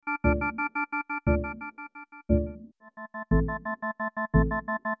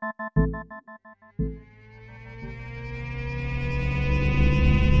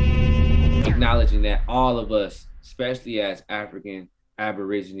acknowledging that all of us, especially as African,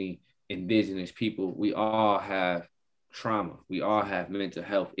 Aborigine, indigenous people, we all have trauma. We all have mental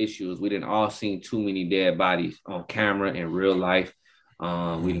health issues. We didn't all seen too many dead bodies on camera in real life.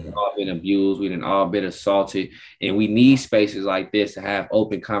 We didn't all been abused. We didn't all been assaulted. And we need spaces like this to have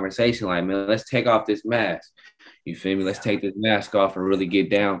open conversation. Like, man, let's take off this mask. You feel me? Let's take this mask off and really get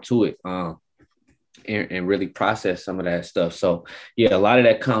down to it. And really process some of that stuff. So yeah, a lot of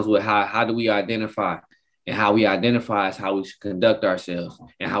that comes with how do we identify, and how we identify is how we should conduct ourselves,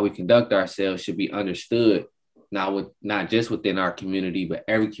 and how we conduct ourselves should be understood, not just within our community, but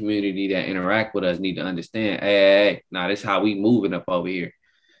every community that interact with us need to understand, hey, this is how we moving up over here.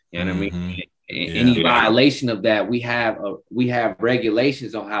 You know what I mean? Any violation of that, we have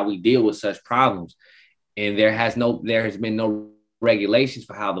regulations on how we deal with such problems, and there has been no regulations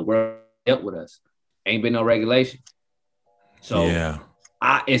for how the world dealt with us. Ain't been no regulation. So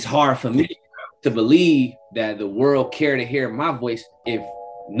it's hard for me to believe that the world care to hear my voice if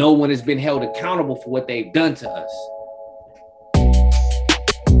no one has been held accountable for what they've done to us.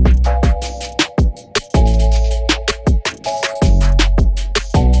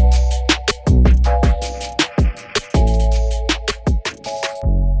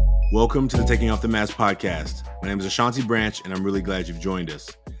 Welcome to the Taking Off the Mask podcast. My name is Ashanti Branch, and I'm really glad you've joined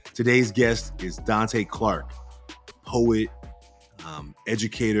us. Today's guest is Dante Clark, poet,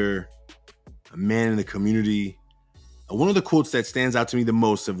 educator, a man in the community. One of the quotes that stands out to me the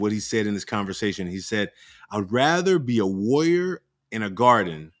most of what he said in this conversation, he said, "I'd rather be a warrior in a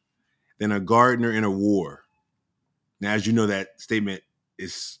garden than a gardener in a war." Now, as you know, that statement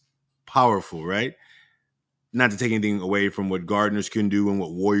is powerful, right? Not to take anything away from what gardeners can do and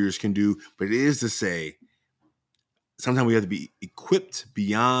what warriors can do, but it is to say, sometimes we have to be equipped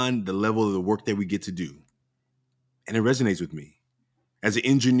beyond the level of the work that we get to do. And it resonates with me. As an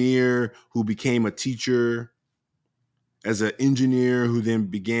engineer who became a teacher, as an engineer who then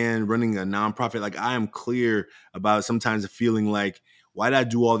began running a nonprofit, like I am clear about sometimes the feeling like, why did I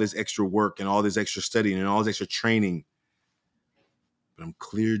do all this extra work and all this extra studying and all this extra training? But I'm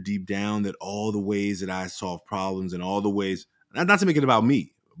clear deep down that all the ways that I solve problems and all the ways, not to make it about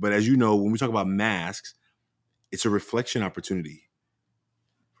me, but as you know, when we talk about masks, it's a reflection opportunity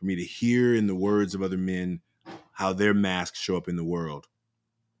for me to hear in the words of other men how their masks show up in the world.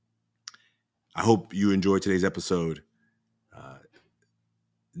 I hope you enjoyed today's episode.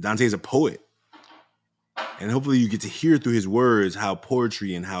 Dante is a poet, and hopefully you get to hear through his words how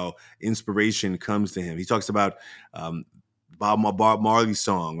poetry and how inspiration comes to him. He talks about Bob Marley's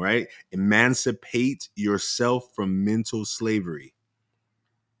song, right? Emancipate yourself from mental slavery.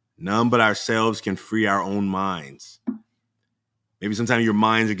 None but ourselves can free our own minds. Maybe sometimes your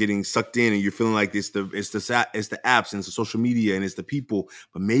minds are getting sucked in and you're feeling like it's the apps and it's the social media and it's the people.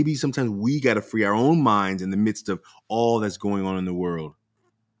 But maybe sometimes we got to free our own minds in the midst of all that's going on in the world.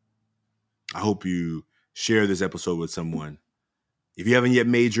 I hope you share this episode with someone. If you haven't yet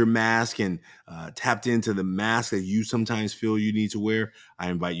made your mask and tapped into the mask that you sometimes feel you need to wear, I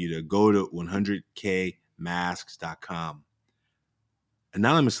invite you to go to 100kmasks.com.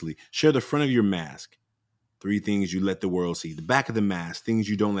 Anonymously, share the front of your mask. 3 things you let the world see. The back of the mask, things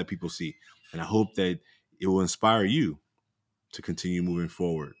you don't let people see. And I hope that it will inspire you to continue moving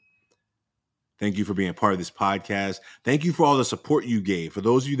forward. Thank you for being a part of this podcast. Thank you for all the support you gave. For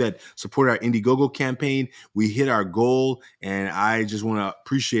those of you that support our Indiegogo campaign, we hit our goal. And I just want to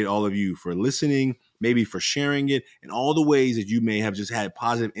appreciate all of you for listening, maybe for sharing it, and all the ways that you may have just had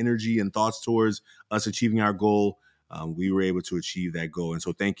positive energy and thoughts towards us achieving our goal. We were able to achieve that goal. And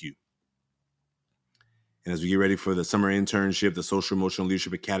so thank you. And as we get ready for the summer internship, the Social Emotional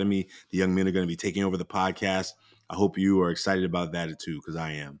Leadership Academy, the young men are going to be taking over the podcast. I hope you are excited about that too, because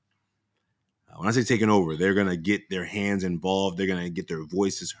I am. When I say taking over, they're going to get their hands involved. They're going to get their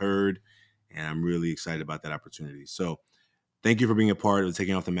voices heard. And I'm really excited about that opportunity. So thank you for being a part of the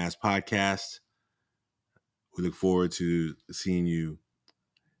Taking Off the Mask podcast. We look forward to seeing you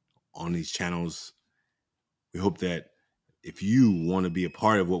on these channels. We hope that if you want to be a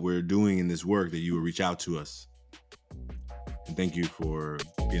part of what we're doing in this work, that you will reach out to us. And thank you for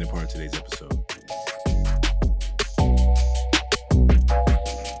being a part of today's episode.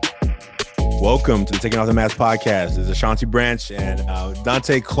 Welcome to the Taking Off the Mask podcast. This is Ashanti Branch and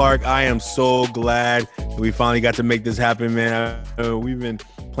Dante Clark. I am so glad that we finally got to make this happen, man. We've been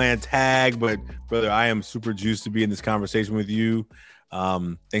playing tag, but brother, I am super juiced to be in this conversation with you.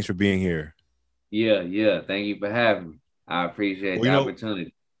 Thanks for being here. Yeah. Thank you for having me. I appreciate the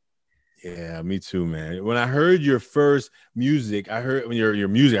opportunity. Yeah, me too, man. When I heard your first music, I heard your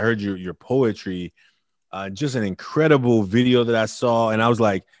music, I heard your poetry. just an incredible video that I saw, and I was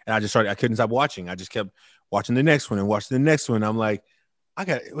like, and I couldn't stop watching. I just kept watching the next one and watching the next one. I'm like,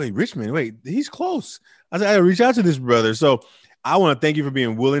 Richmond, he's close. I said, I gotta reach out to this brother. So I want to thank you for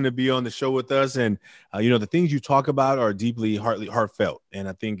being willing to be on the show with us. And, the things you talk about are deeply heartfelt. And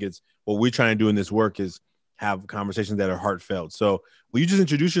I think it's what we're trying to do in this work is have conversations that are heartfelt. So will you just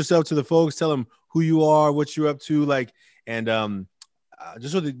introduce yourself to the folks, tell them who you are, what you're up to,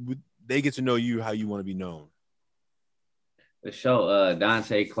 just so that they get to know you, how you want to be known. The show,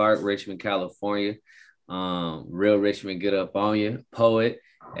 Dante Clark, Richmond, California. Real Richmond, get up on you. Poet,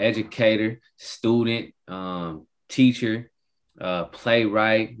 educator, student, teacher,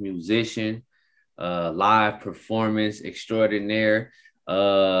 playwright, musician, live performance extraordinaire,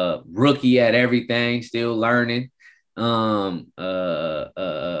 rookie at everything, still learning,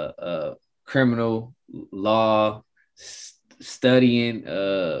 criminal law, studying,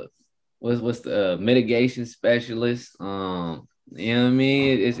 what's the mitigation specialist. You know what I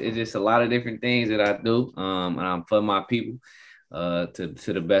mean? It's just a lot of different things that I do. And I'm for my people, to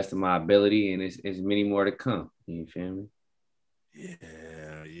the best of my ability, and it's many more to come. You feel me?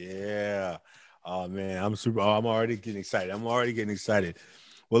 Yeah. Oh man, I'm already getting excited.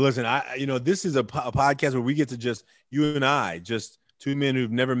 Well, listen, this is a podcast where we get to just you and I, just two men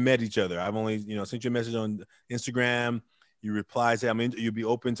who've never met each other. I've only, sent you a message on Instagram. You reply, say, you'd be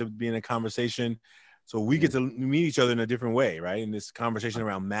open to being in a conversation. So we get to meet each other in a different way, right? And this conversation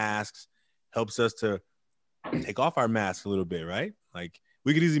around masks helps us to take off our masks a little bit, right? Like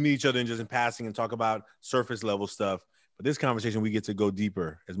we could easily meet each other and just in passing and talk about surface level stuff. But this conversation, we get to go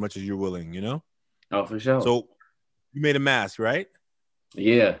deeper as much as you're willing, Oh, for sure. So you made a mask, right?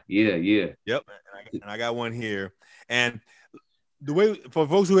 Yeah. Yep. And I got one here. And the way for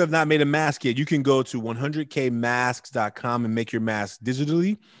folks who have not made a mask yet, you can go to 100kmasks.com and make your mask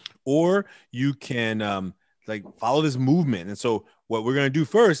digitally, or you can follow this movement. And so what we're going to do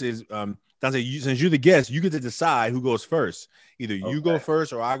first is, Dante, since you're the guest, you get to decide who goes first. Either you go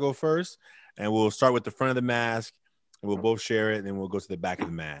first or I go first, and we'll start with the front of the mask and we'll both share it. And then we'll go to the back of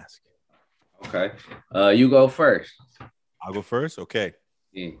the mask. Okay. You go first. I'll go first. Okay.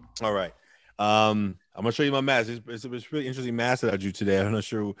 Yeah. All right. I'm gonna show you my mask. It's a really interesting mask that I drew today. I'm not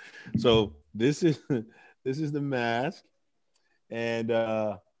sure. So this is the mask, and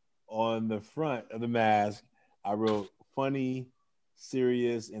on the front of the mask, I wrote "funny,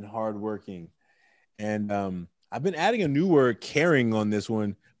 serious, and hardworking." And I've been adding a new word, "caring," on this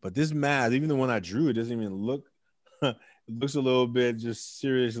one. But this mask, even the one I drew, it doesn't even look. It looks a little bit just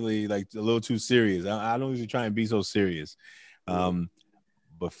seriously, like a little too serious. I don't usually try and be so serious.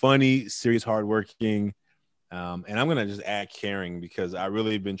 But funny, serious, hardworking. And I'm going to just add caring because I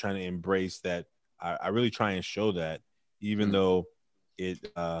really been trying to embrace that. I really try and show that, even though it's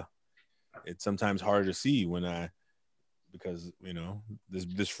sometimes harder to see because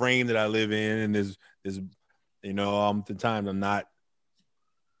this frame that I live in, and there's the times I'm not.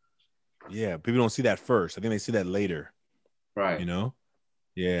 Yeah, people don't see that first. I think they see that later. Right.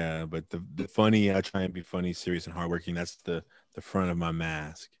 Yeah, but the funny, I try and be funny, serious, and hardworking. That's the front of my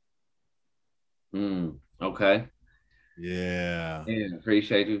mask. Okay. Yeah.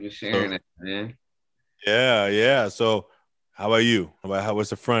 Appreciate you for sharing it, man. Yeah. So how about you?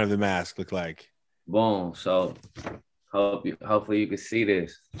 What's the front of the mask look like? Boom. So hopefully you can see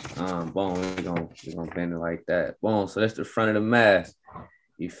this. Boom, we're gonna bend it like that. Boom. So that's the front of the mask.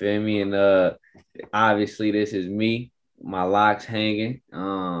 You feel me? And obviously this is me. My locks hanging.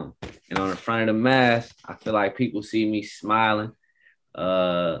 And on the front of the mask, I feel like people see me smiling.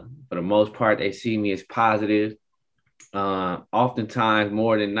 For the most part, they see me as positive. Oftentimes,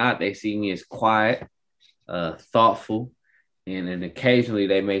 more than not, they see me as quiet, thoughtful, and then occasionally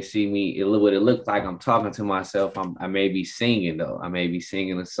they may see me. What it looks like I'm talking to myself. I may be singing though. I may be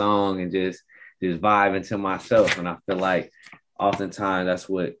singing a song and just vibing to myself. And I feel like oftentimes that's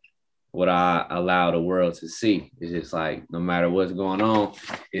what I allow the world to see. It's just like, no matter what's going on,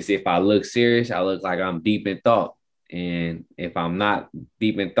 it's if I look serious, I look like I'm deep in thought. And if I'm not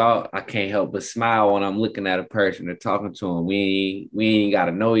deep in thought, I can't help but smile when I'm looking at a person or talking to them. We ain't got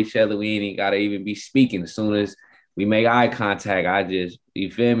to know each other. We ain't got to even be speaking. As soon as we make eye contact,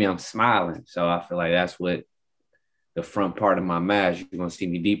 you feel me? I'm smiling. So I feel like that's what the front part of my mask, you're going to see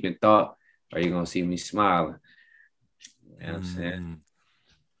me deep in thought, or you're going to see me smiling. You know what I'm saying?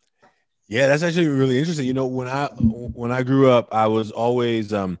 Yeah, that's actually really interesting. When I grew up, I was always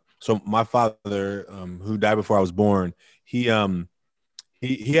so my father, who died before I was born, he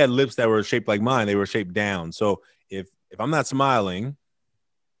had lips that were shaped like mine. They were shaped down. So if I'm not smiling,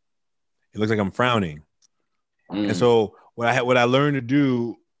 it looks like I'm frowning. And so what I learned to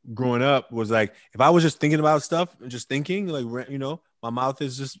do growing up was like, if I was just thinking about stuff and just thinking, like, you know, my mouth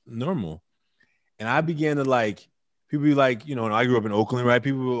is just normal. And I began to like, people be like, you know, and I grew up in Oakland, right?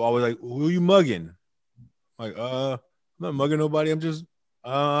 People were always like, who are you mugging? Like, I'm not mugging nobody. I'm just,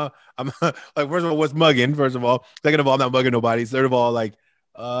 I'm like, first of all, what's mugging? First of all, second of all, I'm not mugging nobody. Third of all, like,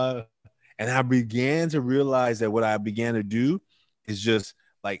 and I began to realize that what I began to do is just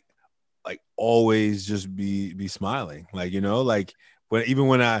like always just be smiling, like, you know, like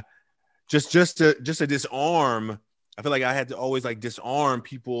when I just to disarm. I feel like I had to always like disarm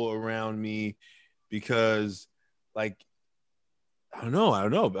people around me because, like, I don't know.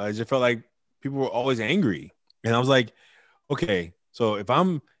 I just felt like people were always angry, and I was like, okay, so if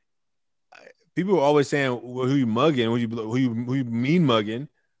I'm, people were always saying, well, who you mugging? Who you mean mugging?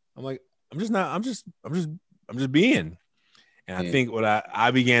 I'm like, I'm just not. I'm just being. And I think what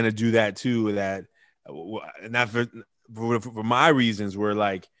I began to do that too. That not for my reasons were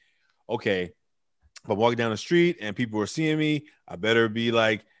like, okay, if I'm walking down the street and people are seeing me, I better be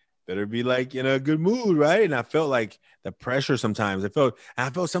like in a good mood, right? And I felt like the pressure sometimes. I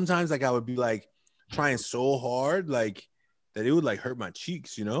felt sometimes like I would be like trying so hard, like that it would like hurt my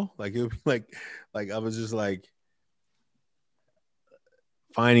cheeks, you know? Like it would be like I was just like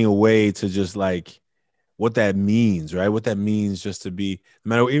finding a way to just like what that means, right? What that means just to be, no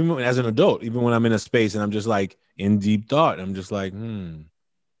matter, even as an adult, even when I'm in a space and I'm just like in deep thought, I'm just like,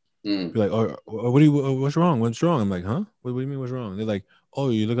 Be like, oh, what's wrong? What's wrong? I'm like, huh? What do you mean? What's wrong? They're like, oh,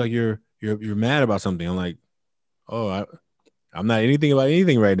 you look like you're mad about something. I'm like, oh, I'm not anything about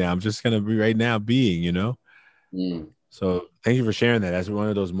anything right now. I'm just gonna be right now being, you know. So thank you for sharing that. That's one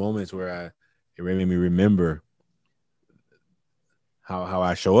of those moments where it made me remember how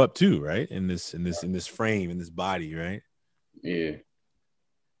I show up too, right? In this frame, in this body, right? Yeah.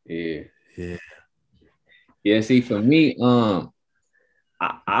 Yeah. Yeah. Yeah. See, for me,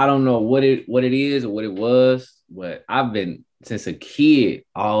 I don't know what it is or what it was, but I've been since a kid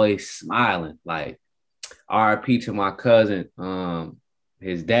always smiling. Like RIP to my cousin,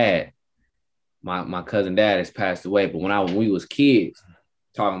 his dad. My cousin dad has passed away, but when we was kids,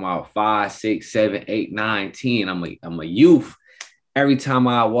 talking about 5, 6, 7, 8, 9, 10, I'm a youth. Every time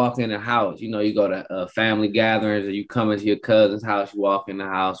I walk in the house, you know, you go to family gatherings or you come into your cousin's house, you walk in the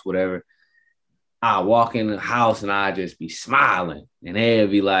house, whatever. I walk in the house and I just be smiling. And they'll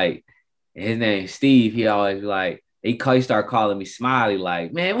be like, his name's Steve. He always be like, he start calling me Smiley,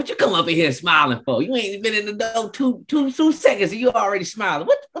 like, man, what you come up in here smiling for? You ain't been in the door two seconds and you already smiling.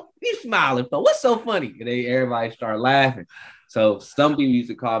 What you smiling for? What's so funny? And everybody start laughing. So some people used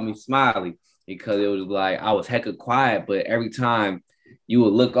to call me Smiley because it was like I was hecka quiet, but every time you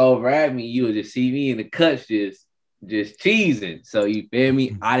would look over at me, you would just see me in the cuts just cheesing. So you feel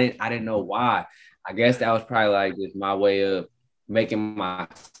me? I didn't know why. I guess that was probably like just my way of making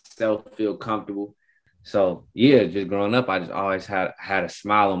myself feel comfortable. So yeah, just growing up, I just always had a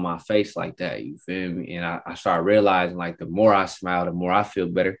smile on my face like that. You feel me? And I started realizing like the more I smile, the more I feel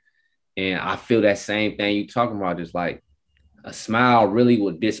better. And I feel that same thing you talking about, just like a smile really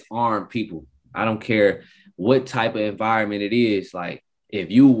will disarm people. I don't care what type of environment it is. Like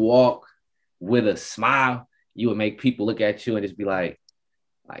if you walk with a smile, you would make people look at you and just be like,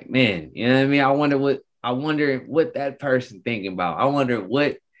 man, you know what I mean? I wonder what that person thinking about. I wonder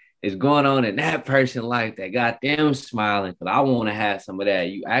what is going on in that person life that got them smiling. But I want to have some of that.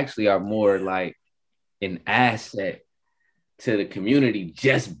 You actually are more like an asset to the community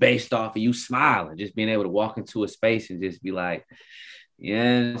just based off of you smiling, just being able to walk into a space and just be like, you know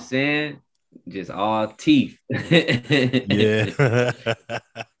what I'm saying? Just all teeth. Yeah.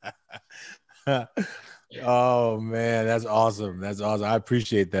 Oh man, that's awesome. That's awesome. I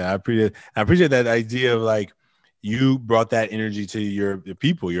appreciate that. I appreciate that idea of like you brought that energy to your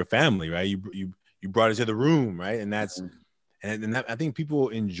people, your family, right? You brought it to the room, right? And that's and that, I think people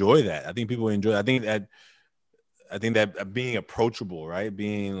enjoy that. I think people enjoy. I think that being approachable, right?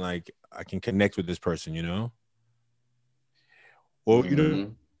 Being like I can connect with this person, you know. Well, you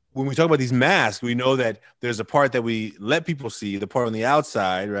know, when we talk about these masks, we know that there's a part that we let people see, the part on the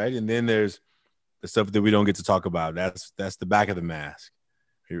outside, right? And then there's the stuff that we don't get to talk about. That's the back of the mask.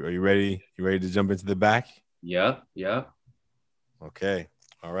 Are you ready? You ready to jump into the back? Yeah. Okay.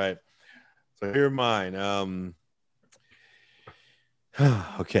 All right. So here are mine.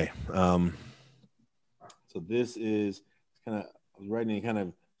 Okay. So this is kind of, I was writing a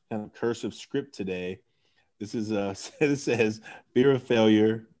kind of cursive script today. This is this says fear of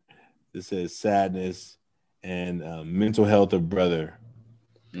failure. This says sadness and mental health of brother.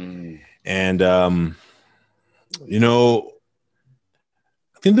 And you know,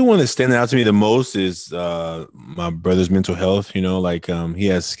 think the one that's standing out to me the most is my brother's mental health. You know, like he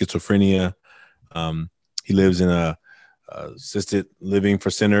has schizophrenia. He lives in a assisted living for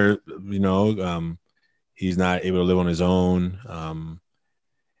center. You know, he's not able to live on his own.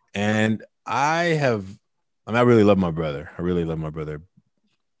 And I really love my brother. I really love my brother.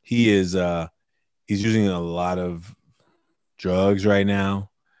 He is he's using a lot of drugs right now.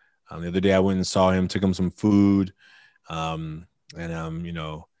 The other day I went and saw him, took him some food. You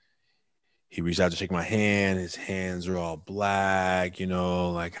know, he reached out to shake my hand. His hands are all black, you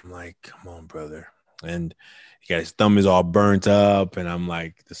know, like, I'm like, come on, brother. And he got his thumb is all burnt up. And I'm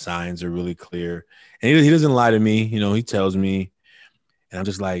like, the signs are really clear. And he doesn't lie to me. You know, he tells me, and I'm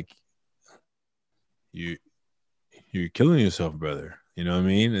just like, you're killing yourself, brother. You know what I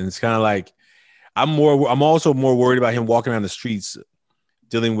mean? And it's kind of like, I'm also more worried about him walking around the streets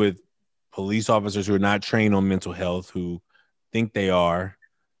dealing with police officers who are not trained on mental health, who think they are.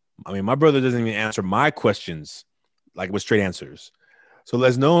 I mean, my brother doesn't even answer my questions like with straight answers. So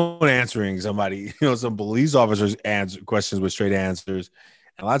there's no one answering somebody, you know, some police officers answer questions with straight answers.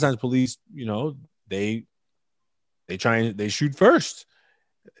 And a lot of times police, you know, they shoot first,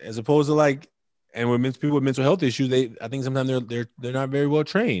 as opposed to like, and with people with mental health issues, I think sometimes they're not very well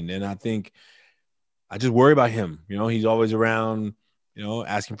trained. And I just worry about him. You know, he's always around, you know,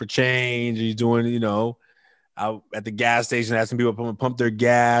 asking for change. He's doing, you know, out at the gas station asking people to pump their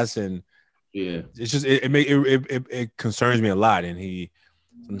gas, and yeah, it's just it concerns me a lot. And he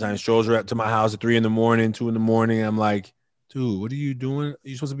sometimes strolls up to my house at 3 a.m, 2 a.m. I'm like, dude, what are you doing?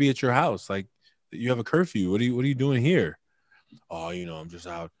 You're supposed to be at your house. Like, you have a curfew. What are you doing here? Oh, you know, I'm just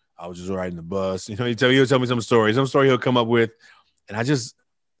out. I was just riding the bus. You know, he'll tell me some story he'll come up with, and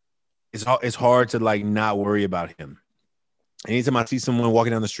it's hard to like not worry about him. Anytime I see someone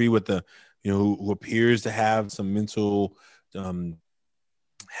walking down the street with who appears to have some mental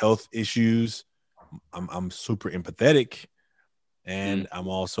health issues, I'm super empathetic, and I'm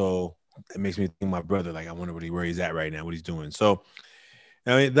also, it makes me think my brother. Like, I wonder where he's at right now, what he's doing. So,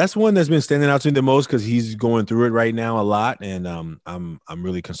 I mean, that's one that's been standing out to me the most because he's going through it right now a lot, and I'm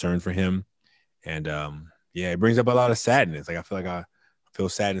really concerned for him, and it brings up a lot of sadness. Like, I feel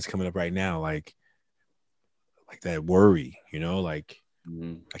sadness coming up right now, like that worry, you know, like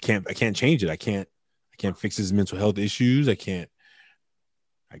I can't change it. I can't fix his mental health issues. I can't.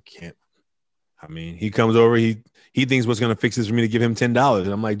 I mean, he comes over, he thinks what's gonna fix this for me to give him $10.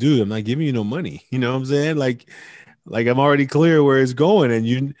 And I'm like, dude, I'm not giving you no money. You know what I'm saying? Like I'm already clear where it's going,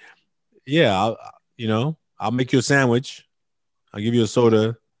 and I'll make you a sandwich, I'll give you a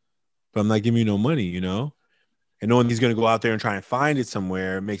soda, but I'm not giving you no money, you know? And knowing he's gonna go out there and try and find it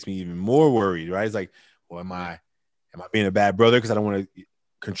somewhere makes me even more worried, right? It's like, well, am I being a bad brother because I don't want to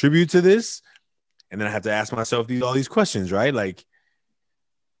contribute to this? And then I have to ask myself all these questions, right? Like,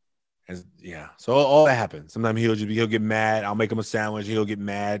 so all that happens. Sometimes he'll get mad. I'll make him a sandwich. He'll get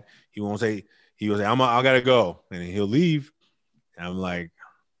mad. He'll say, I gotta go, and he'll leave. And I'm like,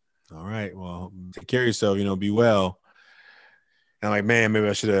 all right, well, take care of yourself. You know, be well. And I'm like, man, maybe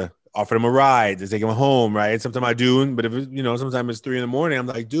I should have offered him a ride to take him home, right? And sometimes I do, but if sometimes it's 3 a.m, I'm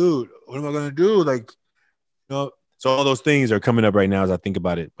like, dude, what am I gonna do? Like, you know. So all those things are coming up right now as I think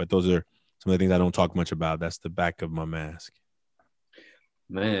about it. But those are some of the things I don't talk much about. That's the back of my mask.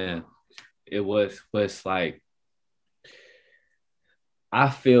 Man, it was like,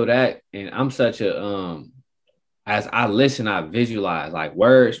 I feel that, and I'm such a as I listen, I visualize like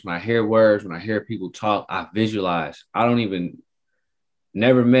words. When I hear words, when I hear people talk, I visualize. I don't even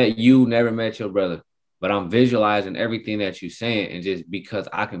never met you, never met your brother, but I'm visualizing everything that you're saying, and just because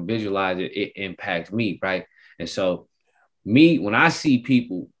I can visualize it, it impacts me, right? And so, when I see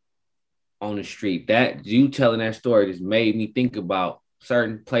people on the street, that you telling that story just made me think about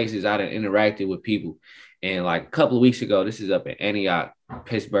certain places I done interacted with people. And like a couple of weeks ago, this is up in Antioch,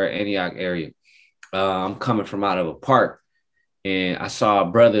 Pittsburgh, Antioch area. I'm coming from out of a park, and I saw a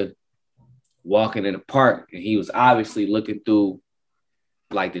brother walking in the park, and he was obviously looking through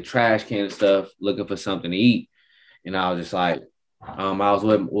like the trash can and stuff, looking for something to eat. And I was just like, I was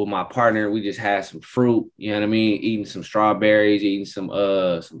with my partner. We just had some fruit, you know what I mean? Eating some strawberries, eating some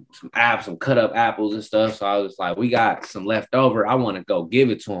apples, some cut up apples and stuff. So I was like, we got some left over. I want to go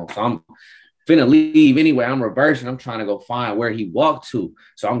give it to him. So I'm finna leave anyway. I'm reversing. I'm trying to go find where he walked to.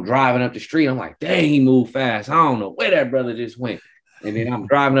 So I'm driving up the street. I'm like, dang, he moved fast. I don't know where that brother just went. And then I'm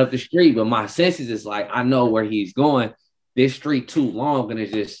driving up the street, but my senses is like, I know where he's going. This street too long, and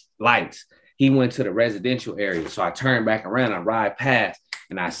it's just lights. He went to the residential area. So I turn back around, I ride past,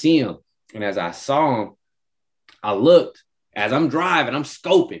 and I see him. And as I saw him, I looked. As I'm driving, I'm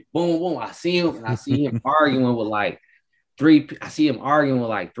scoping. Boom, boom. I see him, and I see him arguing with like I see him arguing with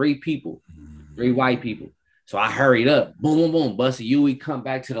like three people, three white people. So I hurried up, boom, boom, boom, bust a U. Come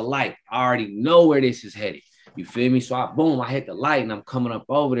back to the light. I already know where this is headed. You feel me? So I hit the light and I'm coming up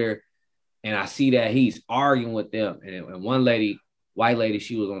over there and I see that he's arguing with them. And one lady, white lady,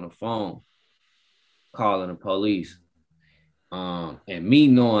 she was on the phone calling the police. And me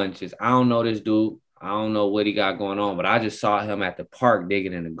knowing I don't know this dude. I don't know what he got going on, but I just saw him at the park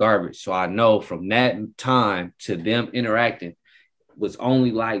digging in the garbage. So I know from that time to them interacting was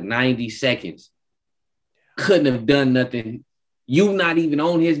only like 90 seconds. Couldn't have done nothing. You not even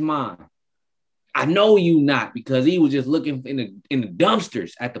on his mind. I know you not because he was just looking in the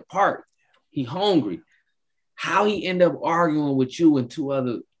dumpsters at the park. He hungry. How he end up arguing with you and two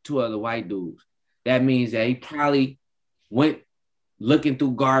other white dudes? That means that he probably went looking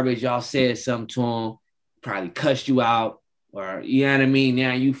through garbage. Y'all said something to him, probably cussed you out, or you know what I mean?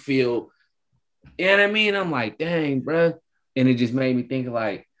 Now you feel, you know what I mean? I'm like, dang, bro. And it just made me think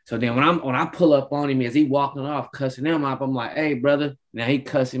like, so then when I pull up on him as he walking off, cussing him up, I'm like, hey, brother. Now he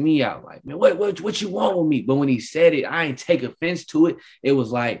cussing me out. Like, man, what you want with me? But when he said it, I ain't take offense to it. It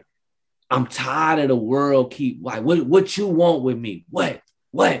was like, I'm tired of the world keep like, what you want with me? What?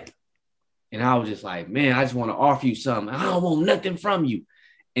 And I was just like, man, I just want to offer you something. I don't want nothing from you.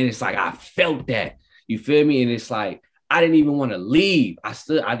 And it's like, I felt that. You feel me? And it's like, I didn't even want to leave. I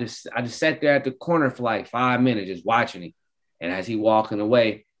just sat there at the corner for like 5 minutes just watching him. And as he walking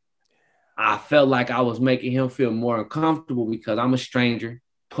away, I felt like I was making him feel more uncomfortable because I'm a stranger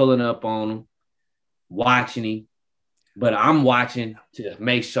pulling up on him, watching him. But I'm watching to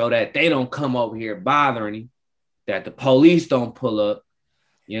make sure that they don't come over here bothering him, that the police don't pull up.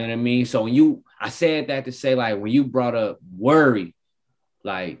 You know what I mean? So I said that to say, like, when you brought up worry,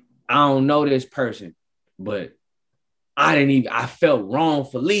 like, I don't know this person, but I felt wrong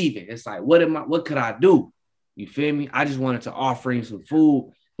for leaving. It's like, what could I do? You feel me? I just wanted to offer him some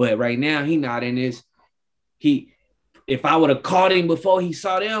food, but right now he not in this. If I would have caught him before he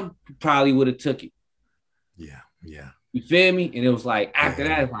saw them, he probably would have took it. Yeah. You feel me? And it was like after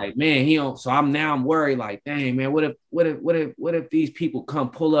that, it's like, man, he don't. So I'm worried, like, dang, man, what if these people come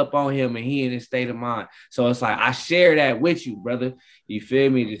pull up on him and he in his state of mind? So it's like I share that with you, brother. You feel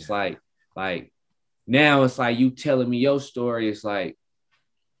me? Just like now it's like you telling me your story. It's like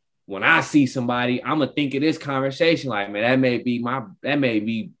when I see somebody, I'm gonna think of this conversation, like, man, that may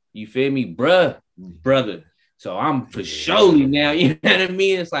be, you feel me, brother. So I'm for surely now, you know what I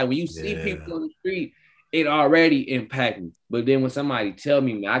mean? It's like when you see people on the street, it already impact me. But then when somebody tell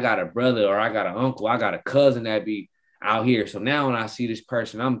me, man, I got a brother or I got an uncle, I got a cousin that be out here. So now when I see this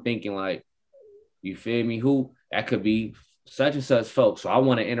person, I'm thinking like, you feel me? Who that could be such and such folks. So I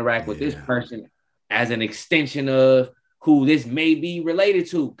want to interact with this person as an extension of who this may be related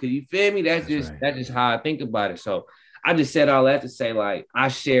to. Cause you feel me? That's just how I think about it. So I just said all that to say, like, I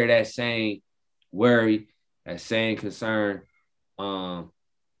share that same worry, that same concern.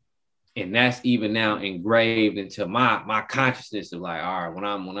 And that's even now engraved into my consciousness of like, all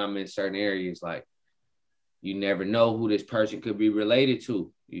right, when I'm in certain areas, like, you never know who this person could be related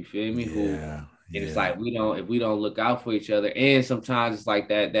to. You feel me? And it's like if we don't look out for each other, and sometimes it's like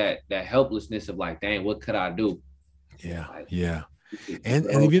that helplessness of like, dang, what could I do? And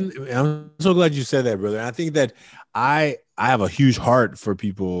even I'm so glad you said that, brother. And I think that I have a huge heart for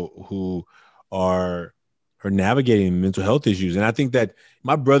people who are navigating mental health issues. And I think that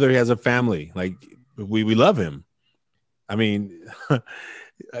my brother has a family. Like we love him. I mean,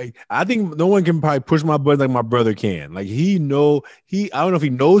 I think no one can probably push my buttons like my brother can. Like I don't know if he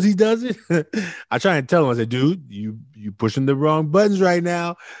knows he does it. I try and tell him, I said, dude, you pushing the wrong buttons right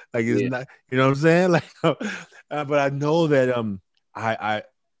now. Like it's not, you know what I'm saying? Like, but I know that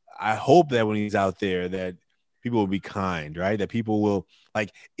I hope that when he's out there that people will be kind, right? That people will,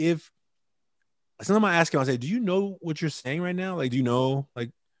 like, if sometimes I ask him, I say, do you know what you're saying right now? Like, do you know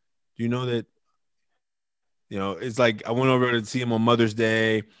that, it's like I went over to see him on Mother's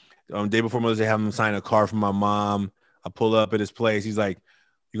Day, day before Mother's Day, have him sign a card from my mom. I pull up at his place. He's like,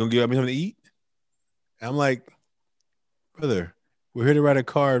 you gonna give me something to eat? And I'm like, brother, we're here to write a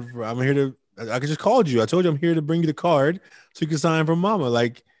card. I just called you. I told you I'm here to bring you the card so you can sign for mama.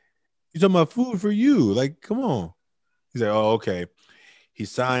 Like, you talking about food for you. Like, come on. He's like, oh, okay. He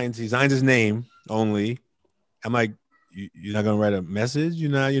signs his name only. I'm like, you're not gonna write a message?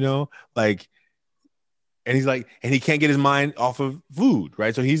 You're not, like, and he's like, and he can't get his mind off of food,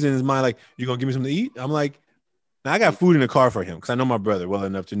 right? So he's in his mind like, you're gonna give me something to eat? I'm like, now I got food in the car for him because I know my brother well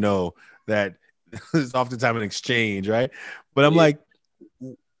enough to know that it's oftentimes an exchange, right? But I'm like,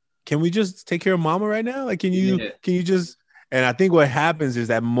 can we just take care of mama right now? Like, can you just? And I think what happens is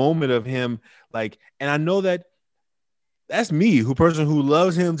that moment of him, like, and I know that that's me, person who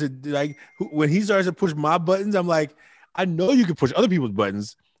loves him to like when he starts to push my buttons, I'm like, I know you can push other people's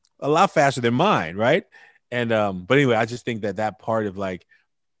buttons a lot faster than mine, right? And but anyway, I just think that part of like,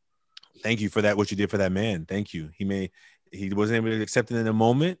 thank you for that, what you did for that man. Thank you. He wasn't able to accept it in the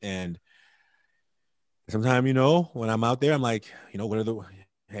moment, and sometimes, when I'm out there, I'm like,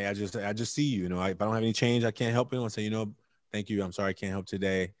 hey, I just see you. If I don't have any change, I can't help it. I'll say, thank you. I'm sorry, I can't help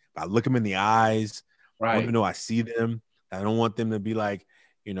today. But I look them in the eyes. Right. I want them to know I see them. I don't want them to be like,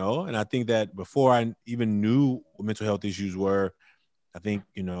 and I think that before I even knew what mental health issues were, I think,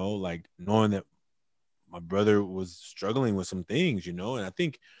 like knowing that my brother was struggling with some things, and I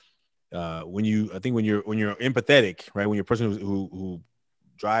think when you're empathetic, right? When you're a person who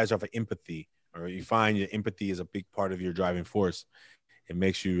drives off of empathy, or you find that empathy is a big part of your driving force, it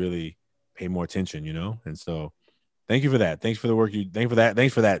makes you really pay more attention, And so thank you for that. Thanks for the work thanks for that.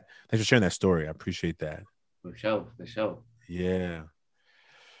 Thanks for sharing that story. I appreciate that. For sure. Yeah.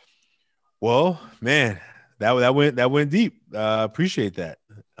 Well, man, that went deep. Appreciate that.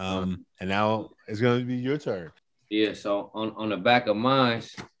 And now it's going to be your turn. Yeah. So on the back of mine,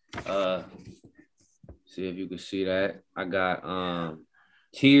 see if you can see that. I got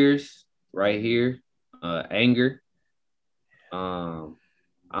tears right here, anger. I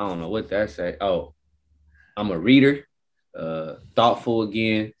don't know what that say. Oh, I'm a reader, thoughtful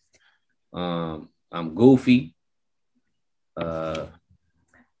again. I'm goofy,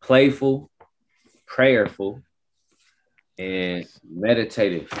 playful, prayerful, and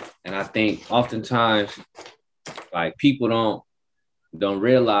meditative. And I think oftentimes, like, people don't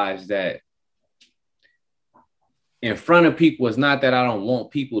realize that in front of people, it's not that I don't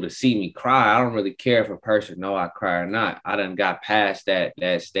want people to see me cry. I don't really care if a person know I cry or not. I done got past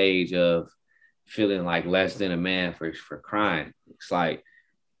that stage of feeling like less than a man for crying. It's like,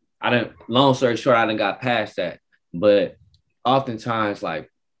 long story short, I done got past that. But oftentimes, like,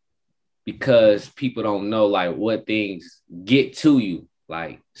 because people don't know, like, what things get to you.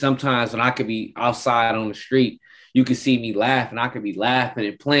 Like, sometimes when I could be outside on the street, you can see me laughing. I could be laughing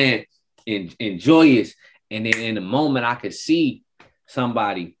and playing and joyous. And then in the moment, I could see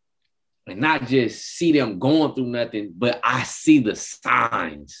somebody and not just see them going through nothing, but I see the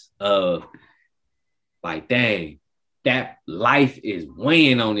signs of, like, dang, that life is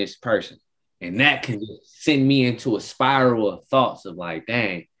weighing on this person. And that can just send me into a spiral of thoughts of, like,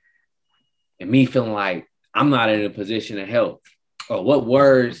 dang, and me feeling like I'm not in a position to help. Or what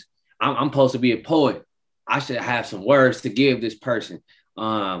words, I'm supposed to be a poet. I should have some words to give this person.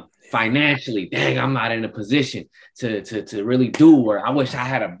 Financially, dang, I'm not in a position to really do, or I wish I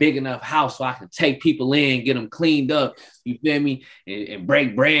had a big enough house so I can take people in, get them cleaned up, you feel me, and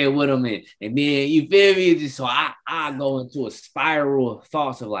break bread with them, and then, you feel me, just so I go into a spiral of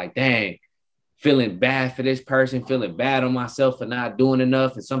thoughts of, like, dang, feeling bad for this person, feeling bad on myself for not doing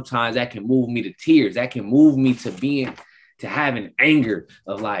enough, and sometimes that can move me to tears. That can move me to having anger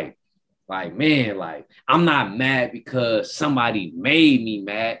of, like, man, like, I'm not mad because somebody made me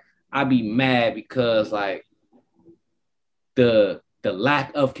mad. I be mad because, like, the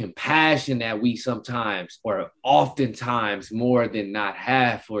lack of compassion that we sometimes, or oftentimes more than not,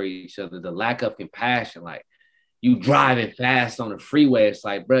 have for each other, the lack of compassion. Like, you driving fast on the freeway, it's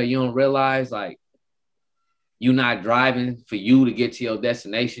like, bro, you don't realize, like, you're not driving for you to get to your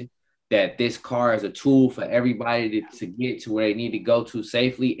destination, that this car is a tool for everybody to get to where they need to go to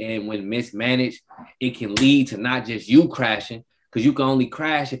safely. And when mismanaged, it can lead to not just you crashing, because you can only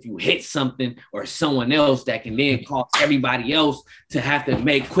crash if you hit something or someone else that can then cause everybody else to have to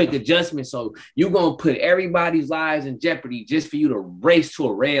make quick adjustments. So you're going to put everybody's lives in jeopardy just for you to race to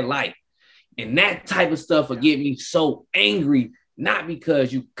a red light. And that type of stuff will get me so angry, not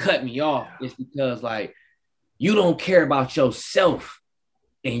because you cut me off. It's because, like, you don't care about yourself,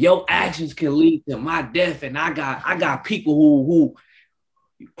 and your actions can lead to my death. And I got people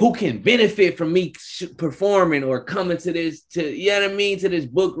who can benefit from me performing or coming to this, you know what I mean, to this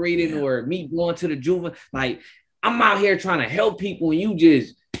book reading, or me going to the juvenile. Like, I'm out here trying to help people, and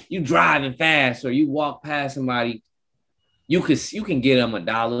you driving fast, or you walk past somebody, you can get them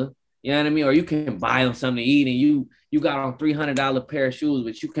 $1, you know what I mean, or you can buy them something to eat, and you got on $300 pair of shoes,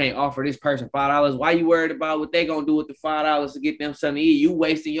 but you can't offer this person $5. Why you worried about what they gonna do with the $5 to get them something to eat? You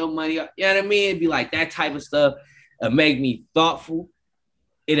wasting your money, you know what I mean? It'd be like that type of stuff. It'll make me thoughtful.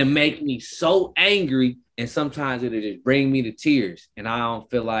 It'll make me so angry, and sometimes it'll just bring me to tears. And I don't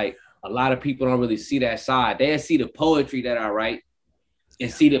feel like a lot of people don't really see that side. They'll see the poetry that I write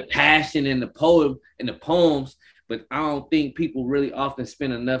and see the passion in the poem and the poems, but I don't think people really often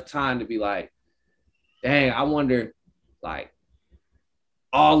spend enough time to be like, dang, I wonder, like,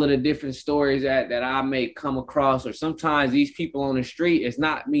 all of the different stories that I may come across, or sometimes these people on the street, it's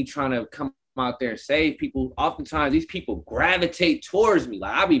not me trying to come out there and save people. Oftentimes these people gravitate towards me.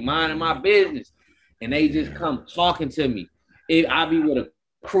 Like I be minding my business and they just come talking to me. I be with a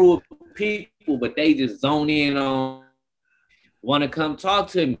crew of people, but they just zone in on, want to come talk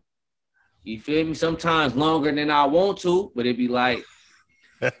to me. You feel me? Sometimes longer than I want to, but it'd be like,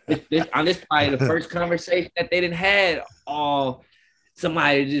 this probably the first conversation that they didn't had all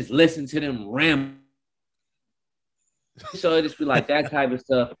somebody just listen to them ramble. So it just be like that type of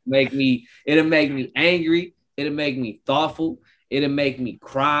stuff it'll make me angry, it'll make me thoughtful, it'll make me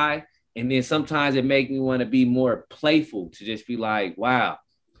cry. And then sometimes it make me want to be more playful, to just be like, wow,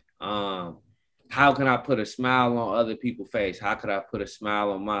 how can I put a smile on other people's face? How could I put a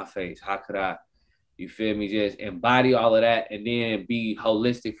smile on my face? How could I, you feel me, just embody all of that and then be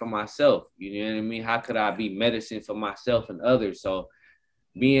holistic for myself? You know what I mean? How could I be medicine for myself and others? So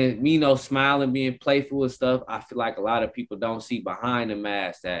being, smiling, being playful and stuff, I feel like a lot of people don't see behind the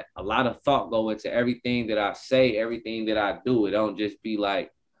mask that a lot of thought go into everything that I say, everything that I do. It don't just be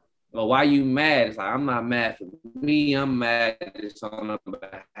like, well, why you mad? It's like, I'm not mad for me. I'm mad just on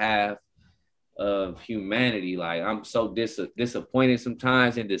behalf of humanity. Like, I'm so disappointed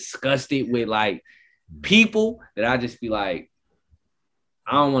sometimes and disgusted with like people that I just be like,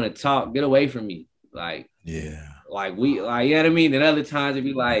 I don't want to talk. Get away from me. Like, yeah. Like you know what I mean? And other times it'd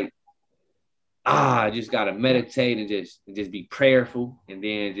be like, I just gotta meditate and just be prayerful, and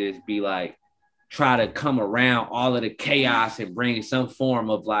then just be like, try to come around all of the chaos and bring some form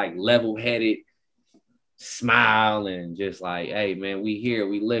of like level-headed smile and just like, hey man, we here,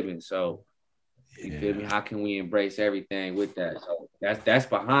 we living. So you feel me? How can we embrace everything with that? So that's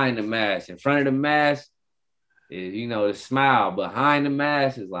behind the mask. In front of the mask is, the smile. Behind the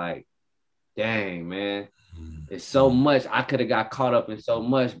mask is like, dang, man. It's so much. I could have got caught up in so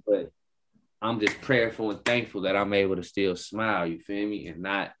much, but I'm just prayerful and thankful that I'm able to still smile. You feel me? And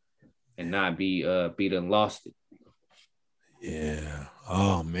not be done lost it. Yeah.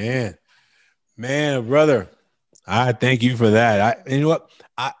 Oh man, brother. I thank you for that. You know what?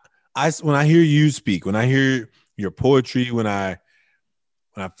 When I hear you speak, when I hear your poetry, when I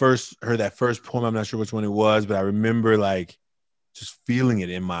first heard that first poem, I'm not sure which one it was, but I remember like just feeling it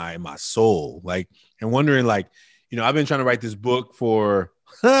in my soul, like, and wondering, like, I've been trying to write this book for.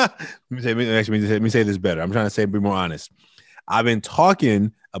 let me say this better. I'm trying to be more honest. I've been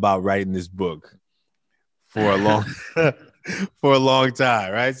talking about writing this book for a long for a long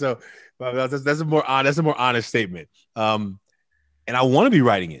time, right? So that's a more honest statement. And I want to be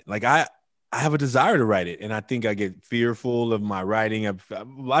writing it. Like I have a desire to write it, and I think I get fearful of my writing.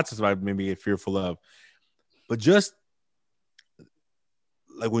 Lots of stuff I maybe get fearful of, but just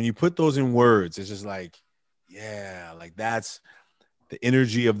like when you put those in words, it's just like, yeah, like that's the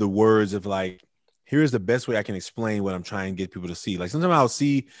energy of the words of like, here's the best way I can explain what I'm trying to get people to see. Like sometimes I'll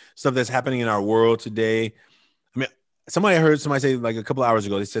see stuff that's happening in our world today. I mean, I heard somebody say like a couple of hours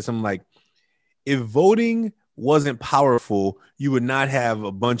ago, they said something like, if voting wasn't powerful, you would not have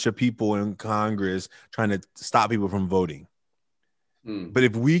a bunch of people in Congress trying to stop people from voting. But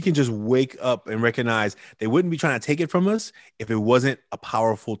if we can just wake up and recognize they wouldn't be trying to take it from us if it wasn't a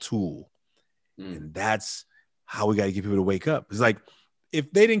powerful tool. And that's how we got to get people to wake up. It's like,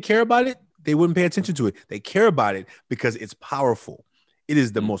 if they didn't care about it, they wouldn't pay attention to it. They care about it because it's powerful. It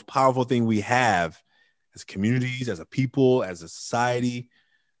is the most powerful thing we have as communities, as a people, as a society.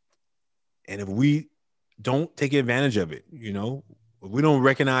 And if we don't take advantage of it, if we don't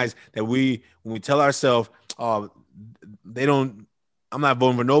recognize that when we tell ourselves, oh, I'm not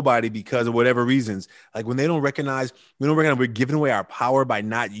voting for nobody because of whatever reasons. Like when we don't recognize we're giving away our power by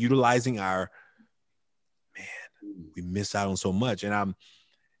not utilizing we miss out on so much. And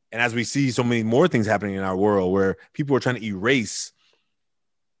as we see so many more things happening in our world where people are trying to erase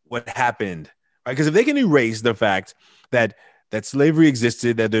what happened, right? Because if they can erase the fact that slavery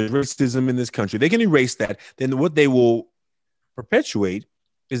existed, that there's racism in this country, they can erase that, then what they will perpetuate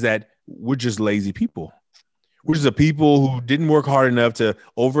is that we're just lazy people. We're just a people who didn't work hard enough to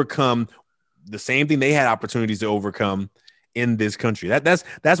overcome the same thing they had opportunities to overcome in this country. That's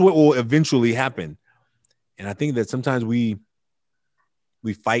what will eventually happen. And I think that sometimes we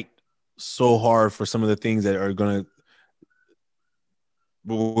fight so hard for some of the things that are going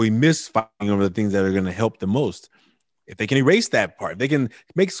to, we miss fighting over the things that are going to help the most. If they can erase that part, if they can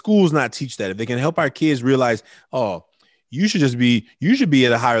make schools not teach that, if they can help our kids realize, oh, you should be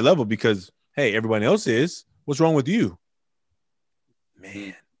at a higher level because, hey, everybody else is. What's wrong with you?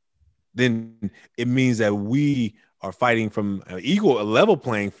 Man, then it means that we are fighting from a level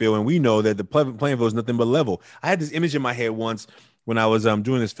playing field, and we know that the playing field is nothing but level. I had this image in my head once when I was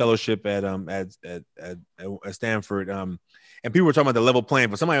doing this fellowship at Stanford, and people were talking about the level playing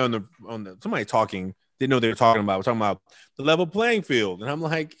field. Somebody talking didn't know what they were talking about. We're talking about the level playing field, and I'm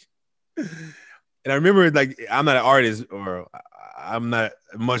like, and I remember like I'm not an artist or I'm not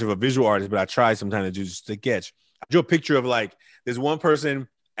much of a visual artist, but I try sometimes to do just to sketch. I drew a picture of like there's one person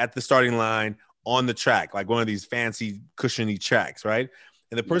at the starting line on the track, like one of these fancy cushiony tracks, right?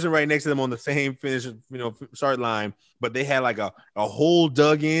 And the person right next to them on the same finish, start line, but they had like a hole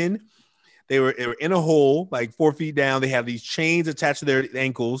dug in. They were in a hole, like 4 feet down. They have these chains attached to their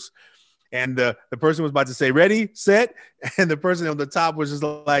ankles. And the person was about to say, ready, set. And the person on the top was just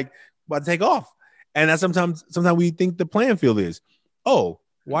like about to take off. And that's sometimes we think the playing field is, oh,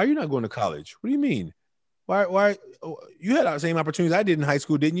 why are you not going to college? What do you mean? Why you had the same opportunities I did in high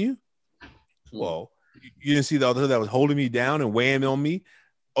school, didn't you? Well, you didn't see the other that was holding me down and weighing on me.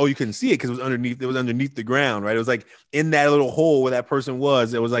 Oh, you couldn't see it because it was underneath the ground, right? It was like in that little hole where that person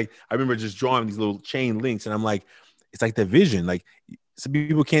was. It was like, I remember just drawing these little chain links, and I'm like, it's like the vision. Like some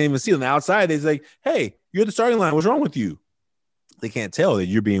people can't even see it. On the outside, they're like, hey, you're at the starting line. What's wrong with you? They can't tell that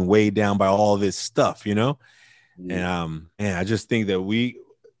you're being weighed down by all this stuff, Yeah. And I just think that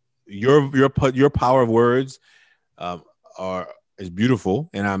your power of words is beautiful,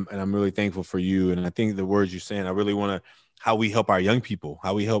 and I'm really thankful for you. And I think the words you're saying, I really want to. How we help our young people,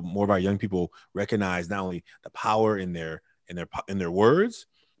 how we help more of our young people recognize not only the power in their words,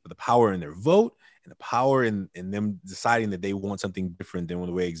 but the power in their vote and the power in them deciding that they want something different than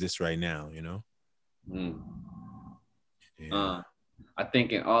the way it exists right now. Yeah. I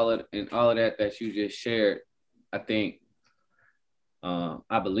think in all of that you just shared, I think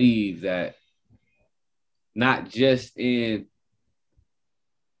I believe that not just in,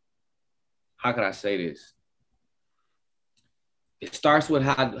 how could I say this? It starts with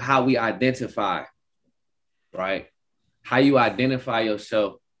how we identify, right? How you identify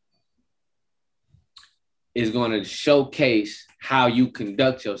yourself is going to showcase how you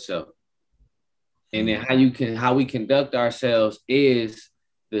conduct yourself. And then how we conduct ourselves is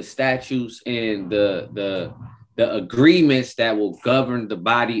the statutes and the agreements that will govern the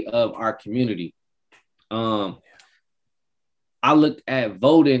body of our community. I look at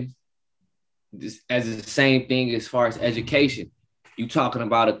voting as the same thing as far as education. You talking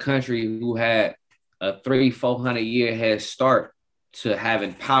about a country who had a 300-400 year head start to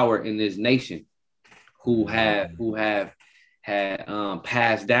having power in this nation, who have had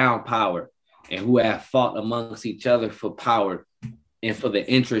passed down power, and who have fought amongst each other for power and for the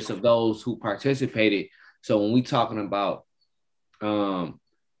interests of those who participated. So when we talking about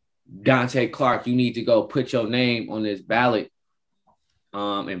Dante Clark, you need to go put your name on this ballot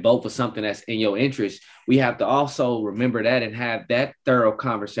and vote for something that's in your interest. We have to also remember that and have that thorough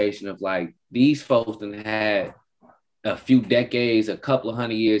conversation of like, these folks that had a few decades, a couple of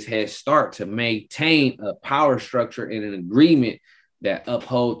 100 years head start to maintain a power structure and an agreement that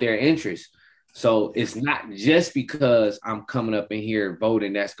uphold their interests. So it's not just because I'm coming up in here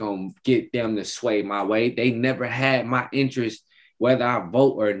voting that's going to get them to sway my way. They never had my interest, whether I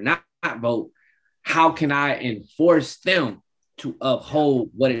vote or not vote. How can I enforce them to uphold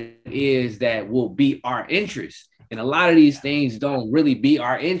what it is that will be our interest? And a lot of these things don't really be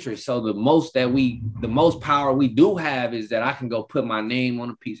our interest. So the most power we do have is that I can go put my name on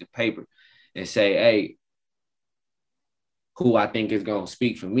a piece of paper and say, hey, who I think is going to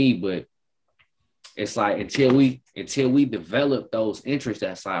speak for me. But it's like, until we develop those interests,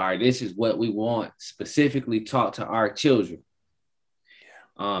 that's like, all right, this is what we want specifically taught to our children.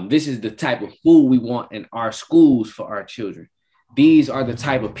 This is the type of food we want in our schools for our children. These are the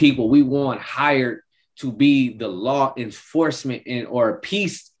type of people we want hired to be the law enforcement or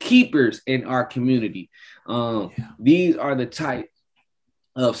peacekeepers in our community. These are the type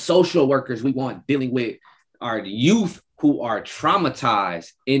of social workers we want dealing with our youth who are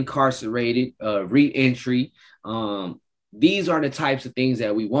traumatized, incarcerated, re-entry. These are the types of things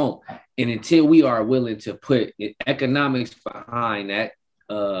that we want. And until we are willing to put economics behind that,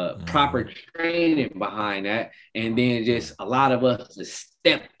 proper training behind that, and then just a lot of us to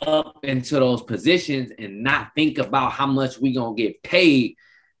step up into those positions and not think about how much we gonna get paid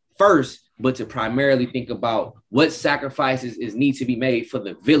first, but to primarily think about what sacrifices need to be made for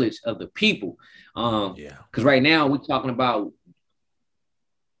the village of the people. Because right now we're talking about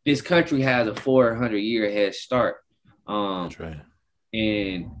this country has a 400 year head start. That's right.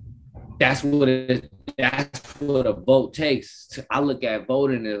 And that's what a vote takes. I look at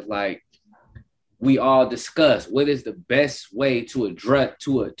voting as like, we all discuss what is the best way to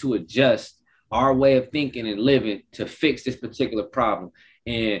adjust our way of thinking and living to fix this particular problem.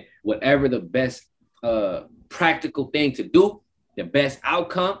 And whatever the best practical thing to do, the best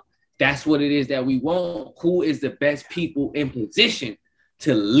outcome, that's what it is that we want. Who is the best people in position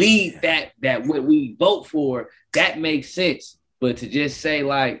to lead that what we vote for? That makes sense. But to just say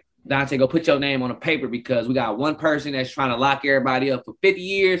like, Dante, go put your name on a paper because we got one person that's trying to lock everybody up for 50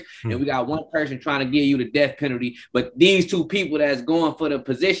 years and we got one person trying to give you the death penalty. But these two people that's going for the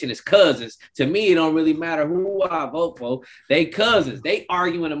position is cousins. To me, it don't really matter who I vote for. They cousins. They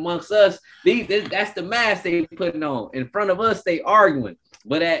arguing amongst us. That's the mask they putting on. In front of us, they arguing.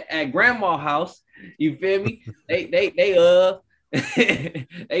 But at grandma's house, you feel me? They they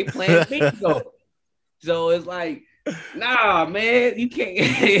playing bingo. So it's like, nah, man, you can't.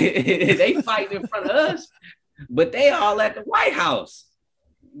 They fighting in front of us, but they all at the White House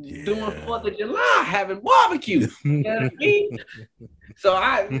doing 4th of July, having barbecue. You know what I mean? So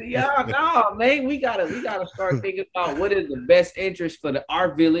no, man, we gotta start thinking about what is the best interest for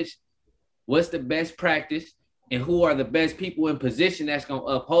our village, what's the best practice, and who are the best people in position that's gonna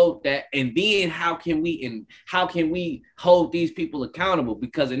uphold that, and then how can we hold these people accountable?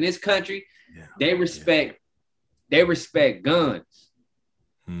 Because in this country, they respect guns.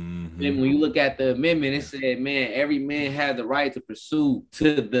 And when you look at the amendment, it said, man, every man has the right to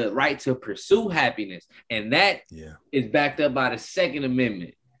pursue happiness. And that is backed up by the Second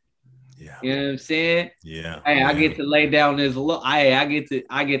Amendment. Yeah. You know what I'm saying? Yeah. Hey, I get to lay down this look. I get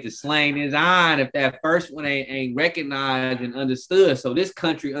to slang this iron if that first one ain't recognized and understood. So this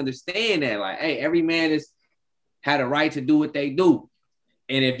country understand that, like, hey, every man had a right to do what they do.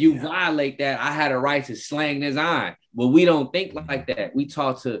 And if you violate that, I had a right to slang this iron. But we don't think like that. We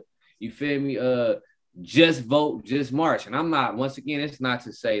talk to, you feel me? Just vote, just march. And I'm not, once again, it's not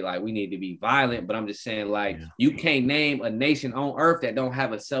to say like we need to be violent, but I'm just saying like you can't name a nation on earth that don't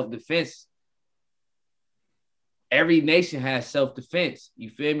have a self-defense. Every nation has self-defense. You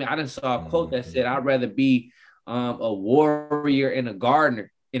feel me? I just saw a quote that said, I'd rather be a warrior in a garden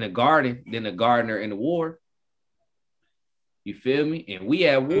than a gardener in a war. You feel me? And we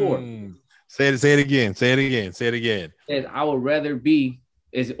at war. Say it again. Says I would rather be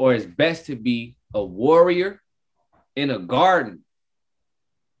it's best to be a warrior in a garden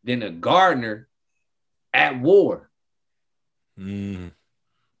than a gardener at war. You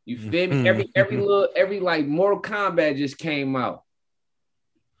feel me? Every like Mortal Kombat just came out.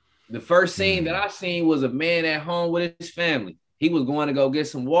 The first scene that I seen was a man at home with his family. He was going to go get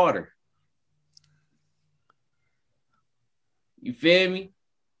some water. You feel me?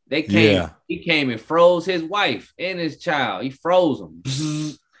 They came. Yeah. He came and froze his wife and his child. He froze them.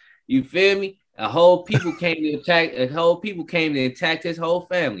 You feel me? A whole people came to attack. His whole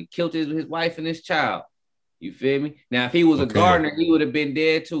family, killed his wife and his child. You feel me? Now, if he was a gardener, he would have been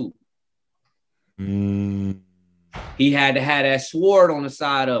dead too. He had to have that sword on the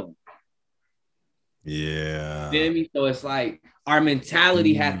side of him. Yeah. You feel me? So it's like our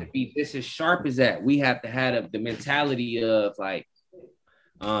mentality has to be just as sharp as that. We have to have the mentality of like,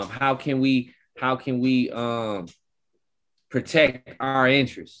 how can we protect our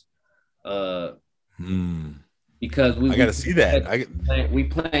interests? Because I gotta see that. We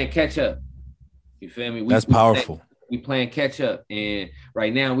playing catch up. You feel me? That's powerful. We playing catch up, and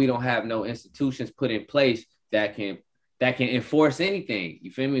right now we don't have no institutions put in place that can enforce anything.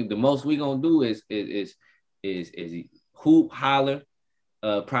 You feel me? The most we gonna do is hoop, holler,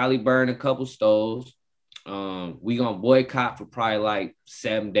 probably burn a couple stoves. We gonna boycott for probably like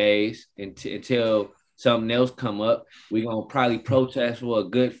 7 days until something else come up. We gonna probably protest for a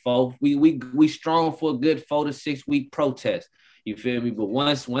good 4. We strong for a good 4 to 6 week protest. You feel me? But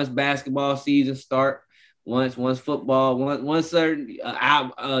once basketball season start, once football, once certain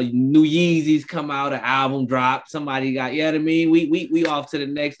new Yeezys come out, an album drop, somebody got, you know what I mean? We off to the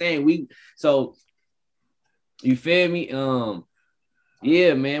next thing. So you feel me?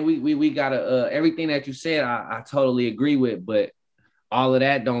 Yeah, man, we gotta everything that you said, I totally agree with, but all of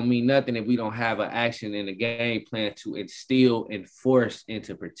that don't mean nothing if we don't have an action and a game plan to instill, enforce, and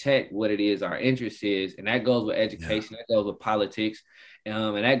to protect what it is our interest is. And that goes with education, that goes with politics,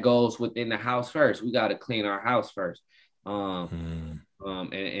 and that goes within the house first. We got to clean our house first. And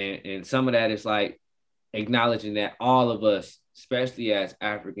some of that is like acknowledging that all of us, especially as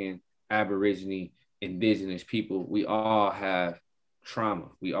African, Aborigine, Indigenous people, we all have trauma.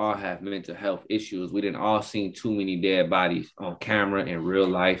 We all have mental health issues. We didn't all seen too many dead bodies on camera in real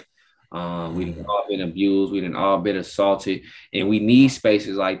life. We didn't all been abused. We didn't all been assaulted. And we need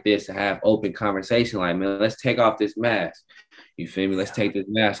spaces like this to have open conversation. Like, man, let's take off this mask. You feel me? Let's take this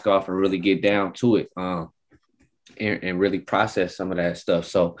mask off and really get down to it. And really process some of that stuff.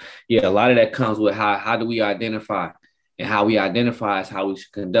 So yeah, a lot of that comes with how do we identify, and how we identify is how we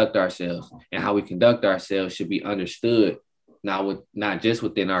should conduct ourselves, and how we conduct ourselves should be understood not just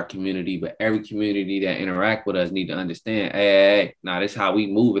within our community, but every community that interact with us need to understand, hey, this is how we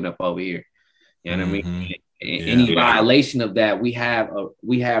moving up over here. You know what I mean? Any violation of that, we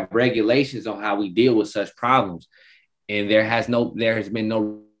have regulations on how we deal with such problems, and there has been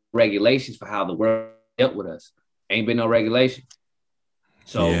no regulations for how the world dealt with us. Ain't been no regulation.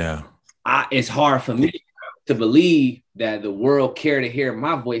 So it's hard for me to believe that the world care to hear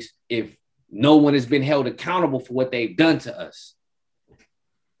my voice if no one has been held accountable for what they've done to us.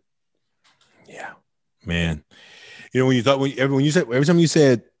 Yeah, man. You know, every time you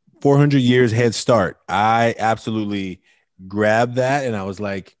said 400 years head start, I absolutely grabbed that, and I was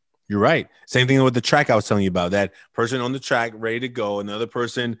like, you're right. Same thing with the track I was telling you about. That person on the track ready to go, another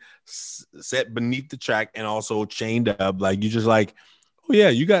person set beneath the track and also chained up. Like, you just like, oh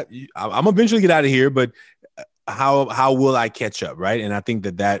yeah, I'm eventually get out of here, but how will I catch up, right? And I think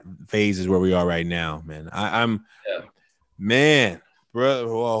that phase is where we are right now, man. Man, bro.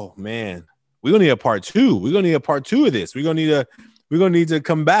 Oh man, we're gonna need a part two. We're gonna need a part two of this. We're gonna need to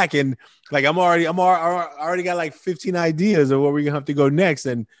come back, and like I already got like 15 ideas of where we're gonna have to go next.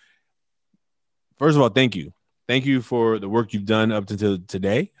 And first of all, thank you for the work you've done up to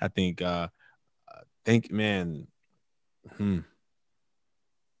today. I think man,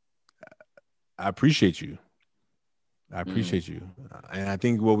 I appreciate you. And I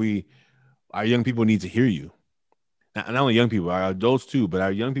think our young people need to hear you. Not only young people, our adults too, but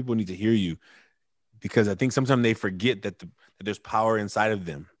our young people need to hear you, because I think sometimes they forget that there's power inside of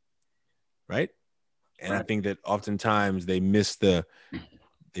them, right? And I think that oftentimes they miss the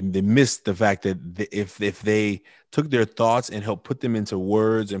fact that if they took their thoughts and helped put them into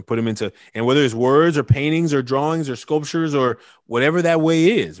words and and whether it's words or paintings or drawings or sculptures or whatever that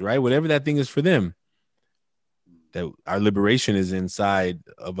way is, right? Whatever that thing is for them, that our liberation is inside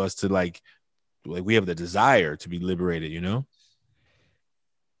of us to like we have the desire to be liberated, you know?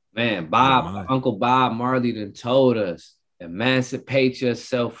 Man, Uncle Bob Marley done told us, emancipate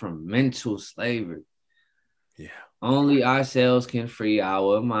yourself from mental slavery. Yeah. Only ourselves can free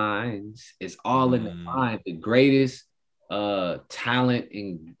our minds. It's all in the mind. The greatest talent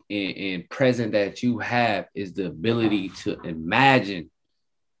and present that you have is the ability to imagine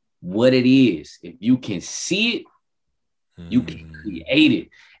what it is. If you can see it, you can create it.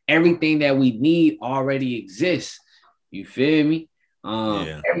 Everything that we need already exists. You feel me?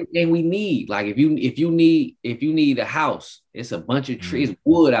 Everything we need. Like if you need a house, it's a bunch of trees,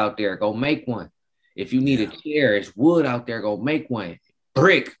 wood out there. Go make one. If you need a chair, it's wood out there. Go make one.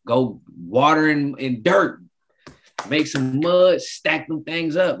 Brick. Go water in dirt. Make some mud. Stack them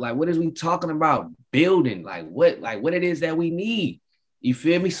things up. Like what is we talking about? Building. Like what it is that we need. You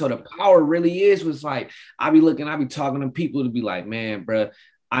feel me? So the power really was like, I be talking to people to be like, man, bro,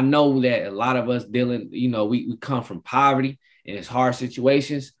 I know that a lot of us dealing, we come from poverty and it's hard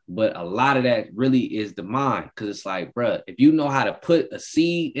situations, but a lot of that really is the mind. Cause it's like, bro, if you know how to put a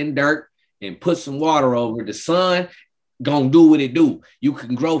seed in dirt and put some water over, the sun gonna do what it do. You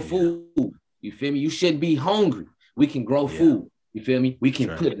can grow food. You feel me? You shouldn't be hungry. We can grow food. You feel me? We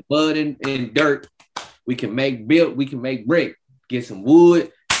can put mud in dirt. We can make brick. Get some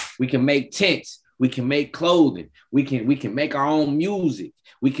wood, we can make tents, we can make clothing, we can make our own music,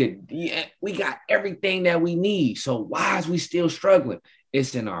 we got everything that we need. So why is we still struggling?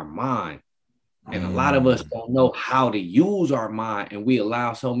 It's in our mind. And a lot of us don't know how to use our mind, and we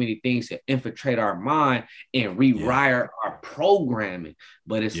allow so many things to infiltrate our mind and rewrite our programming.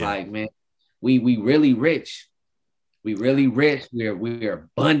 But it's like, man, we really rich. We're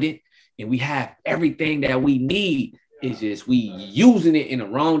abundant, and we have everything that we need. It's just we using it in the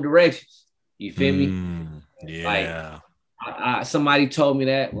wrong directions. You feel me? Yeah. Like somebody told me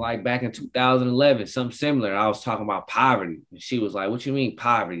that like back in 2011, something similar. I was talking about poverty, and she was like, "What you mean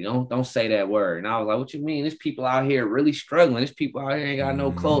poverty? Don't say that word." And I was like, "What you mean? There's people out here really struggling. There's people out here ain't got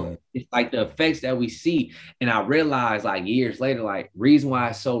no clothes." It's like the effects that we see. And I realized like years later, like reason why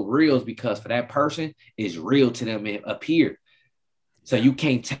it's so real is because for that person, it's real to them up here. So you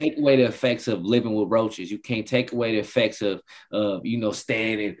can't take away the effects of living with roaches. You can't take away the effects of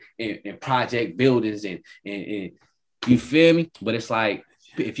staying in project buildings and you feel me? But it's like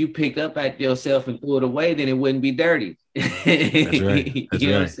if you picked up at yourself and threw it away, then it wouldn't be dirty. That's right. You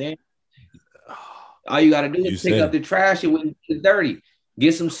know what I'm saying? All you gotta do is pick up the trash. It wouldn't be dirty.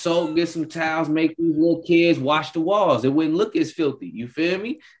 Get some soap, get some towels, make these little kids wash the walls. It wouldn't look as filthy. You feel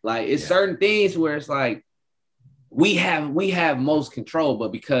me? Like it's certain things where it's like we have most control,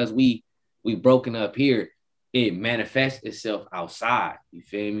 but because we broken up here, it manifests itself outside. You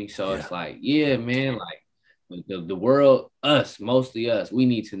feel me? So it's like, yeah, man, like the world, mostly us, we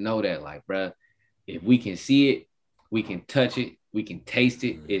need to know that, like, bro, if we can see it, We can touch it. We can taste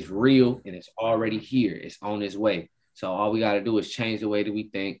it. It's real and it's already here. It's on its way. So all we got to do is change the way that we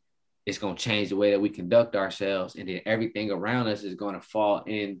think. It's going to change the way that we conduct ourselves, and then everything around us is going to fall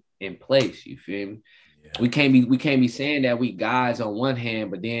in place. You feel me? Yeah. We can't be saying that we guys on one hand,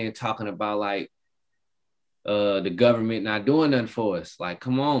 but then talking about like the government not doing nothing for us. Like,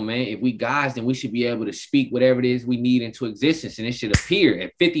 come on, man. If we guys, then we should be able to speak whatever it is we need into existence, and it should appear.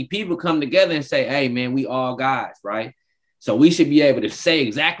 If 50 people come together and say, hey, man, we all guys, right? So we should be able to say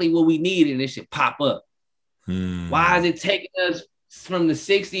exactly what we need, and it should pop up. Why is it taking us from the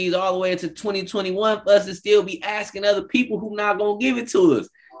 60s all the way to 2021 for us to still be asking other people who not going to give it to us?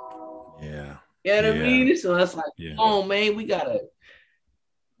 Yeah. You know what I mean? So it's like, come on, man, we got to,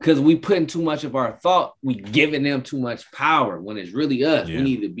 because we putting too much of our thought, we giving them too much power when it's really us. We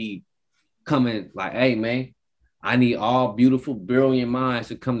need to be coming like, hey, man, I need all beautiful, brilliant minds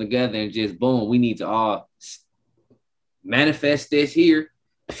to come together and just boom, we need to all manifest this here,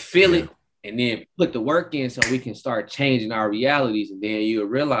 feel it, and then put the work in so we can start changing our realities. And then you'll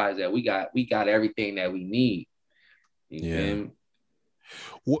realize that we got everything that we need.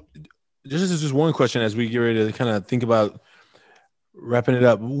 What, just one question as we get ready to kind of think about wrapping it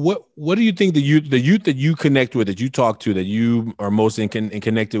up. What do you think the youth that you connect with, that you talk to, that you are most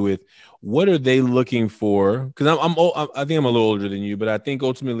connected with, what are they looking for? Because I think I'm a little older than you, but I think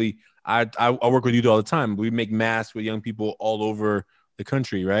ultimately I work with youth all the time. We make masks with young people all over the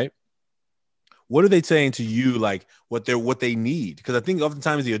country, right? What are they saying to you, like what they need? Because I think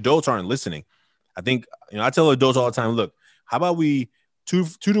oftentimes the adults aren't listening. I think, I tell adults all the time, look, how about we 2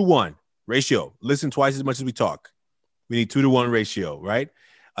 to 1 ratio? Listen twice as much as we talk. We need 2 to 1 ratio, right?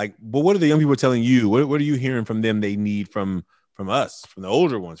 Like, but what are the young people telling you? What are you hearing from them they need from us, from the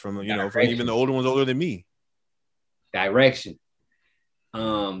older ones, from from even the older ones older than me? Direction.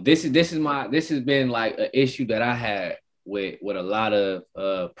 This has been like an issue that I had with a lot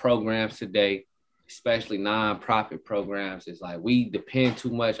of programs today, especially nonprofit programs. It's like we depend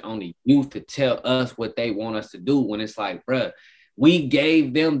too much on the youth to tell us what they want us to do, when it's like, bruh, we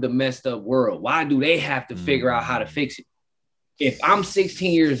gave them the messed up world. Why do they have to figure out how to fix it? If I'm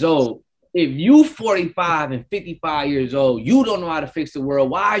 16 years old, if you 45 and 55 years old, you don't know how to fix the world.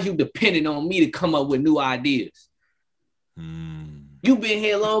 Why are you depending on me to come up with new ideas? You've been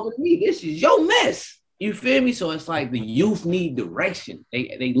here longer than me. This is your mess. You feel me? So it's like the youth need direction.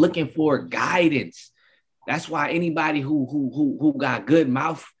 They looking for guidance. That's why anybody who got good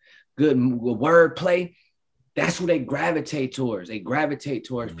mouth, good word play, that's who they gravitate towards. They gravitate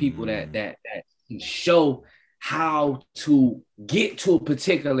towards people that can show how to get to a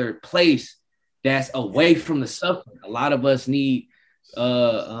particular place that's away from the suffering. A lot of us need, a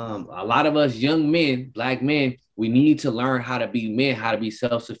lot of us young men, Black men, we need to learn how to be men, how to be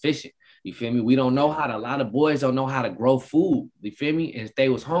self-sufficient. You feel me? We don't know how to, a lot of boys don't know how to grow food. You feel me? And if they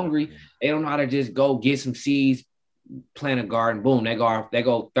was hungry, they don't know how to just go get some seeds, plant a garden, boom, they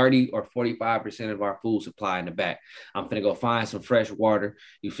go 30 or 45% of our food supply in the back. I'm finna go find some fresh water.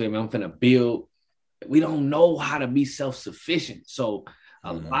 You feel me? I'm finna build. We don't know how to be self-sufficient. So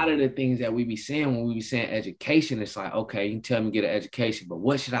a lot of the things that we be saying when we be saying education, it's like, okay, you can tell me get an education, but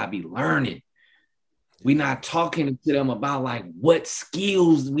what should I be learning? We're not talking to them about like what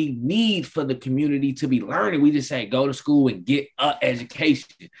skills we need for the community to be learning. We just say, go to school and get an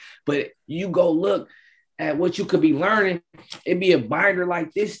education. But you go look at what you could be learning, it'd be a binder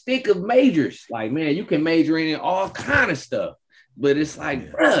like this thick of majors. Like, man, you can major in all kind of stuff. But it's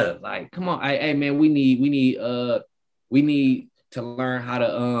like, bruh, like, come on. Hey, man, we need to learn how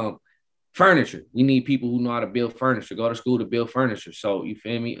to furniture. We need people who know how to build furniture. Go to school to build furniture. So you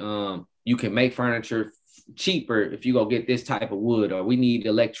feel me? You can make furniture cheaper if you go get this type of wood. Or we need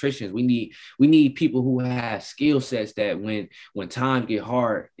electricians. We need people who have skill sets that when times get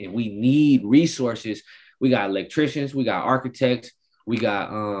hard and we need resources, we got electricians, we got architects, we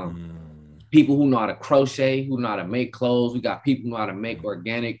got people who know how to crochet, who know how to make clothes. We got people who know how to make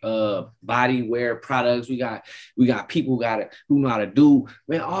organic body wear products. We got people who know how to do,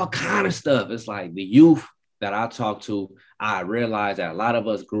 man, all kind of stuff. It's like the youth that I talk to, I realize that a lot of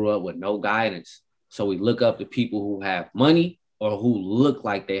us grew up with no guidance. So we look up to people who have money or who look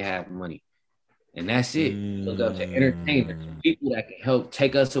like they have money. And that's it. Look up to entertainers, people that can help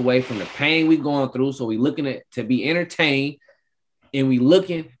take us away from the pain we're going through. So we looking to be entertained, and we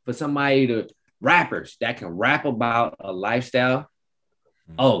looking for somebody rappers that can rap about a lifestyle.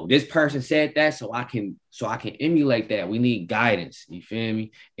 Oh, this person said that, so I can emulate that. We need guidance. You feel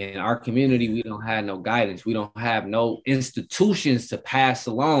me? In our community, we don't have no guidance. We don't have no institutions to pass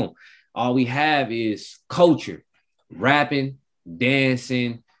along. All we have is culture, rapping,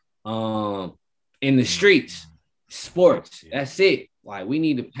 dancing, in the streets. Sports. That's it. Like we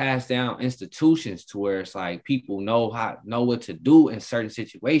need to pass down institutions to where it's like people know what to do in certain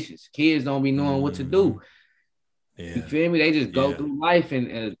situations. Kids don't be knowing what to do. Yeah. You feel me? They just go through life,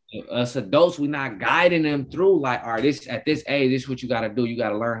 and us adults, we not guiding them through. Like, all right, this at this age, this is what you got to do. You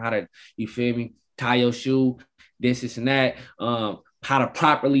got to learn how to, you feel me? Tie your shoe, this and that. How to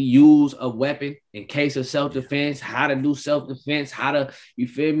properly use a weapon in case of self-defense. How to do self-defense. How to, you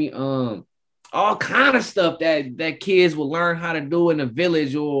feel me? All kind of stuff that kids will learn how to do in a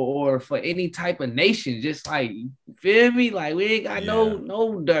village or for any type of nation. Just like, you feel me? Like we ain't got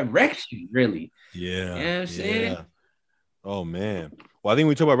no direction really. Yeah. You know what I'm saying? Oh man. Well, I think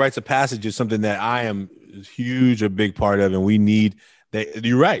we talk about rites of passage is something that I am a big part of, and we need that.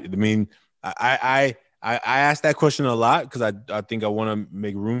 You're right. I mean, I ask that question a lot because I think I want to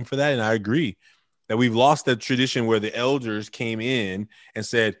make room for that, and I agree that we've lost the tradition where the elders came in and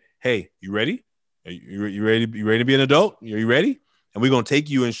said, "Hey, you ready? You ready? You ready to be an adult? Are you ready? And we're gonna take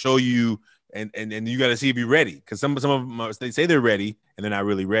you and show you, and you got to see if you're ready, because some of them they say they're ready and they're not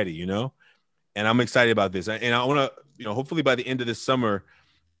really ready, you know." And I'm excited about this, and I want to, hopefully by the end of this summer,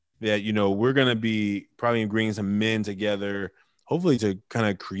 that we're gonna be probably bringing some men together, hopefully to kind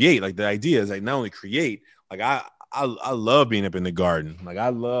of create. Like the idea is like not only create, like I love being up in the garden, like I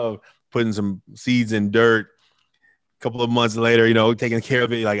love putting some seeds in dirt. A couple of months later, taking care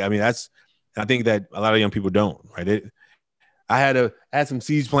of it. Like, I mean, I think that a lot of young people don't, right? I had some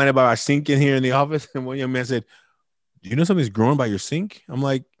seeds planted by our sink in here in the office, and one young man said, "Do you know something's growing by your sink?" I'm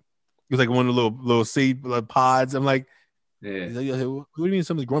like, it was like one of the little seed pods. I'm like, yeah. What do you mean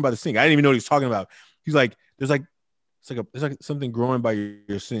something's growing by the sink? I didn't even know what he was talking about. He's like, there's like something growing by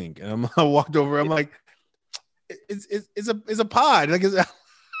your sink. And I walked over. I'm like, it's a pod. Like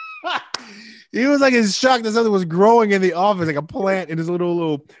he was like in shock that something was growing in the office, like a plant in this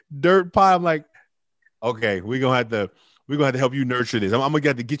little dirt pot. I'm like, okay, we're gonna have to help you nurture this. I'm gonna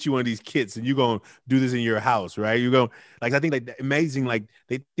have to get you one of these kits, and you're gonna do this in your house, right? You're going, like, I think like amazing. Like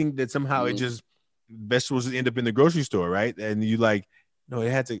they think that somehow it just vegetables end up in the grocery store, right? And you like, no,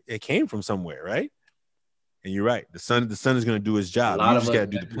 it came from somewhere, right? And you're right. The sun is gonna do its job. You just gotta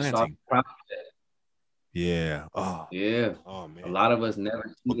do the planting. Yeah. Oh. Yeah. Oh man. A lot of us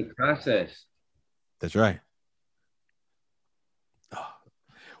never see the process. That's right. Oh.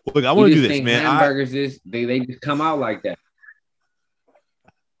 Well, look, I want to do this, man. Hamburgers they just come out like that.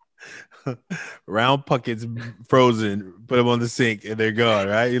 Round puckets frozen, put them on the sink, and they're gone,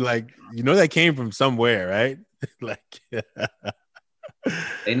 right? You're like, that came from somewhere, right? Like,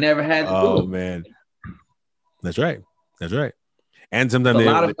 they never had to do it. Oh man, that's right. That's right. And sometimes a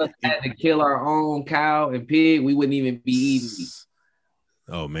lot of us had to kill our own cow and pig. We wouldn't even be eating these.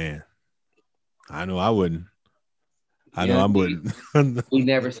 Oh man, I know I wouldn't. I know I wouldn't. We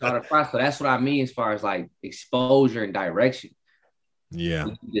never saw the process. So that's what I mean as far as like exposure and direction. Yeah.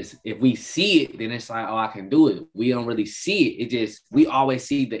 If we see it, then it's like, oh, I can do it. We don't really see it. We always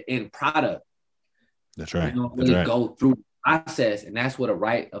see the end product. That's right. We don't really go through the process, and that's what a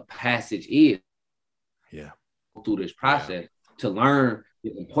rite of passage is. Yeah. Go through this process to learn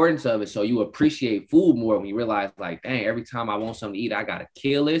the importance of it, so you appreciate food more when you realize, like, dang, every time I want something to eat, I gotta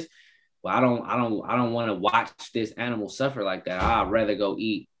kill this. Well, I don't want to watch this animal suffer like that. I'd rather go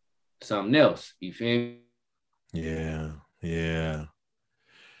eat something else. You feel me? Yeah. Yeah.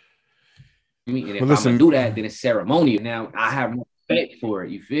 And if I'm gonna do that, then it's ceremonial. Now I have more respect for it.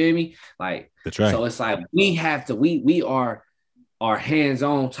 You feel me? Like, that's right. So it's like we are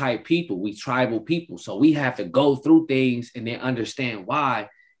hands-on type people. We tribal people. So we have to go through things and then understand why.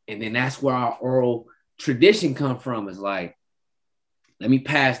 And then that's where our oral tradition come from. Is like, let me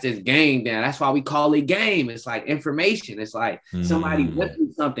pass this game down. That's why we call it game. It's like information. It's like somebody went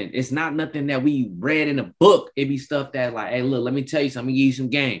through something. It's not nothing that we read in a book. It be stuff that like, hey, look, let me tell you something. Give you some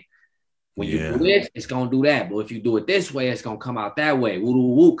game. When you do this, it's gonna do that. But if you do it this way, it's gonna come out that way.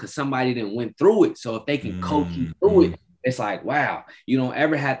 Woo, because somebody didn't went through it. So if they can coach you through it, it's like, wow, you don't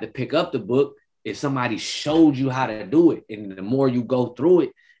ever have to pick up the book if somebody showed you how to do it. And the more you go through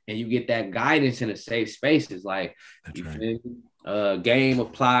it and you get that guidance in a safe space, it's like, game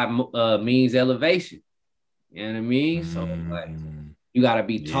applied means elevation. You know what I mean? So like, you gotta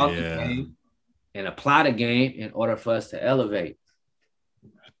be taught the game and apply the game in order for us to elevate.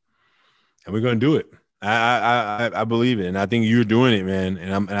 And we're gonna do it. I believe it, and I think you're doing it, man.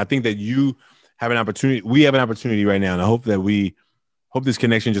 And I think that you have an opportunity. We have an opportunity right now, and I hope that this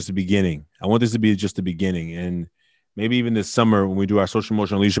connection is just the beginning. I want this to be just the beginning, and maybe even this summer when we do our Social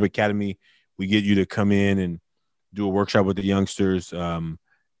Emotional Leadership Academy, we get you to come in and do a workshop with the youngsters. And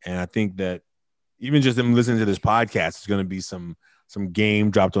I think that even just them listening to this podcast is going to be some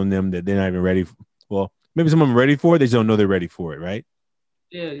game dropped on them that they're not even ready for. Well, maybe someone ready for it, they just don't know they're ready for it, right?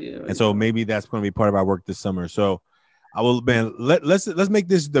 Yeah. And so maybe that's going to be part of our work this summer. So I will, man, let's make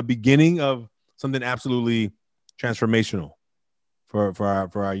this the beginning of something absolutely transformational for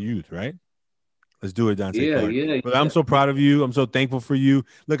our youth, right? Let's do it, Dante Clark. But I'm so proud of you. I'm so thankful for you.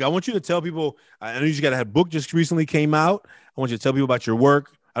 Look, I want you to tell people. I know you got a book just recently came out. I want you to tell people about your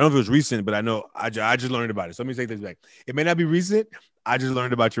work. I don't know if it was recent, but I know I just learned about it. So let me take this back. It may not be recent. I just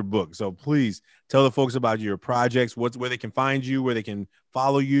learned about your book. So please tell the folks about your projects, where they can find you, where they can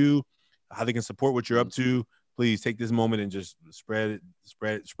follow you, how they can support what you're up to. Please take this moment and just spread it.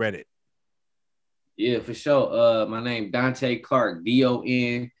 Yeah, for sure. My name Dante Clark,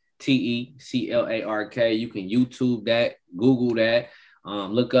 DonteClark. You can YouTube that, Google that,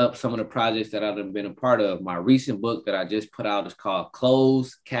 look up some of the projects that I've been a part of. My recent book that I just put out is called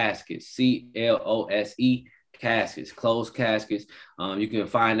Closed Caskets, CLOSE Caskets, Closed Caskets. You can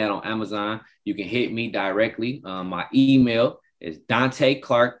find that on Amazon. You can hit me directly. My email is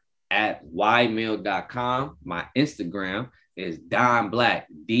DonteClark@ymail.com. My Instagram is Don Black,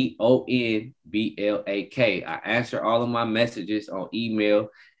 DonBlak. I answer all of my messages on email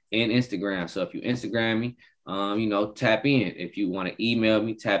and Instagram. So if you Instagram me, tap in. If you want to email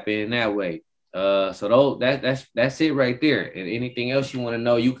me, tap in that way. So that's it right there. And anything else you want to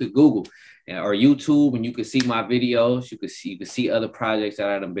know, you could Google or YouTube, and you can see my videos. You can see other projects that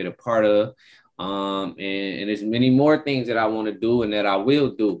I've been a part of. And there's many more things that I want to do and that I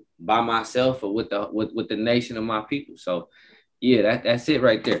will do by myself or with the nation of my people. So yeah, that's it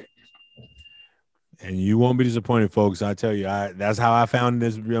right there. And you won't be disappointed, folks. I tell you, that's how I found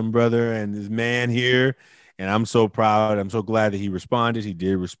this young brother and this man here. And I'm so proud. I'm so glad that he responded. He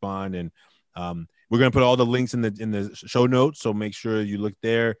did respond. And we're going to put all the links in the show notes. So make sure you look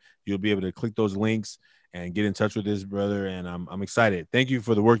there. You'll be able to click those links and get in touch with this brother. And I'm excited. Thank you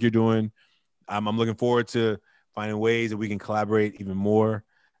for the work you're doing. I'm looking forward to finding ways that we can collaborate even more.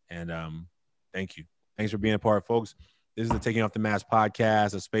 And thank you. Thanks for being a part, folks. This is the Taking Off the Mask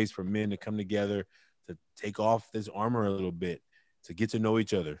podcast, a space for men to come together, to take off this armor a little bit, to get to know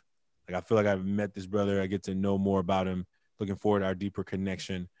each other. Like, I feel like I've met this brother. I get to know more about him. Looking forward to our deeper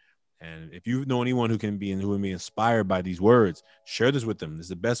connection. And if you know anyone who can be inspired by these words, share this with them. This is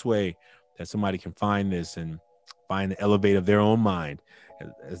the best way that somebody can find this and find the elevate of their own mind.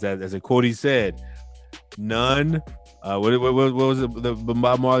 As a quote he said, none. What was it? The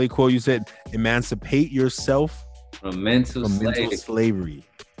Bob Marley quote you said? Emancipate yourself from mental slavery.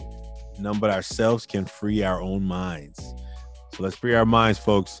 None but ourselves can free our own minds. So let's free our minds,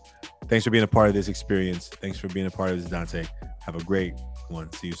 folks. Thanks for being a part of this experience. Thanks for being a part of this, Dante. Have a great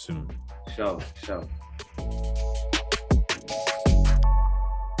one. See you soon. Sure.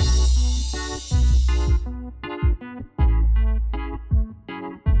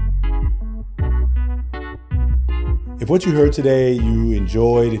 If what you heard today you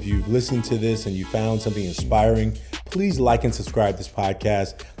enjoyed, if you've listened to this and you found something inspiring, please like and subscribe to this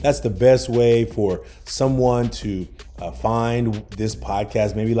podcast. That's the best way for someone to find this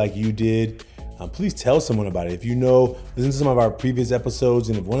podcast, maybe like you did. Please tell someone about it. If you know, listen to some of our previous episodes,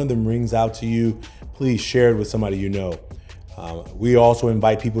 and if one of them rings out to you, please share it with somebody you know. We also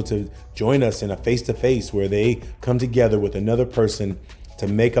invite people to join us in a face-to-face where they come together with another person to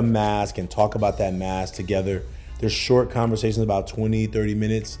make a mask and talk about that mask together. There's short conversations, about 20, 30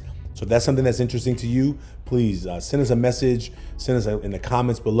 minutes. So if that's something that's interesting to you, please send us a message, send us in the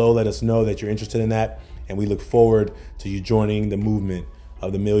comments below, let us know that you're interested in that. And we look forward to you joining the movement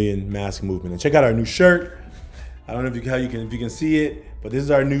of the Million Mask Movement. And check out our new shirt. I don't know if you can see it, but this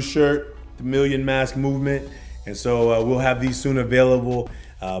is our new shirt, the Million Mask Movement. And so we'll have these soon available,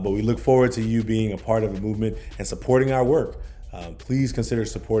 but we look forward to you being a part of the movement and supporting our work. Please consider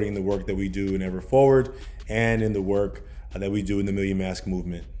supporting the work that we do in Ever Forward and in the work that we do in the Million Mask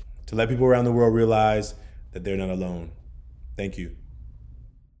Movement to let people around the world realize that they're not alone. Thank you.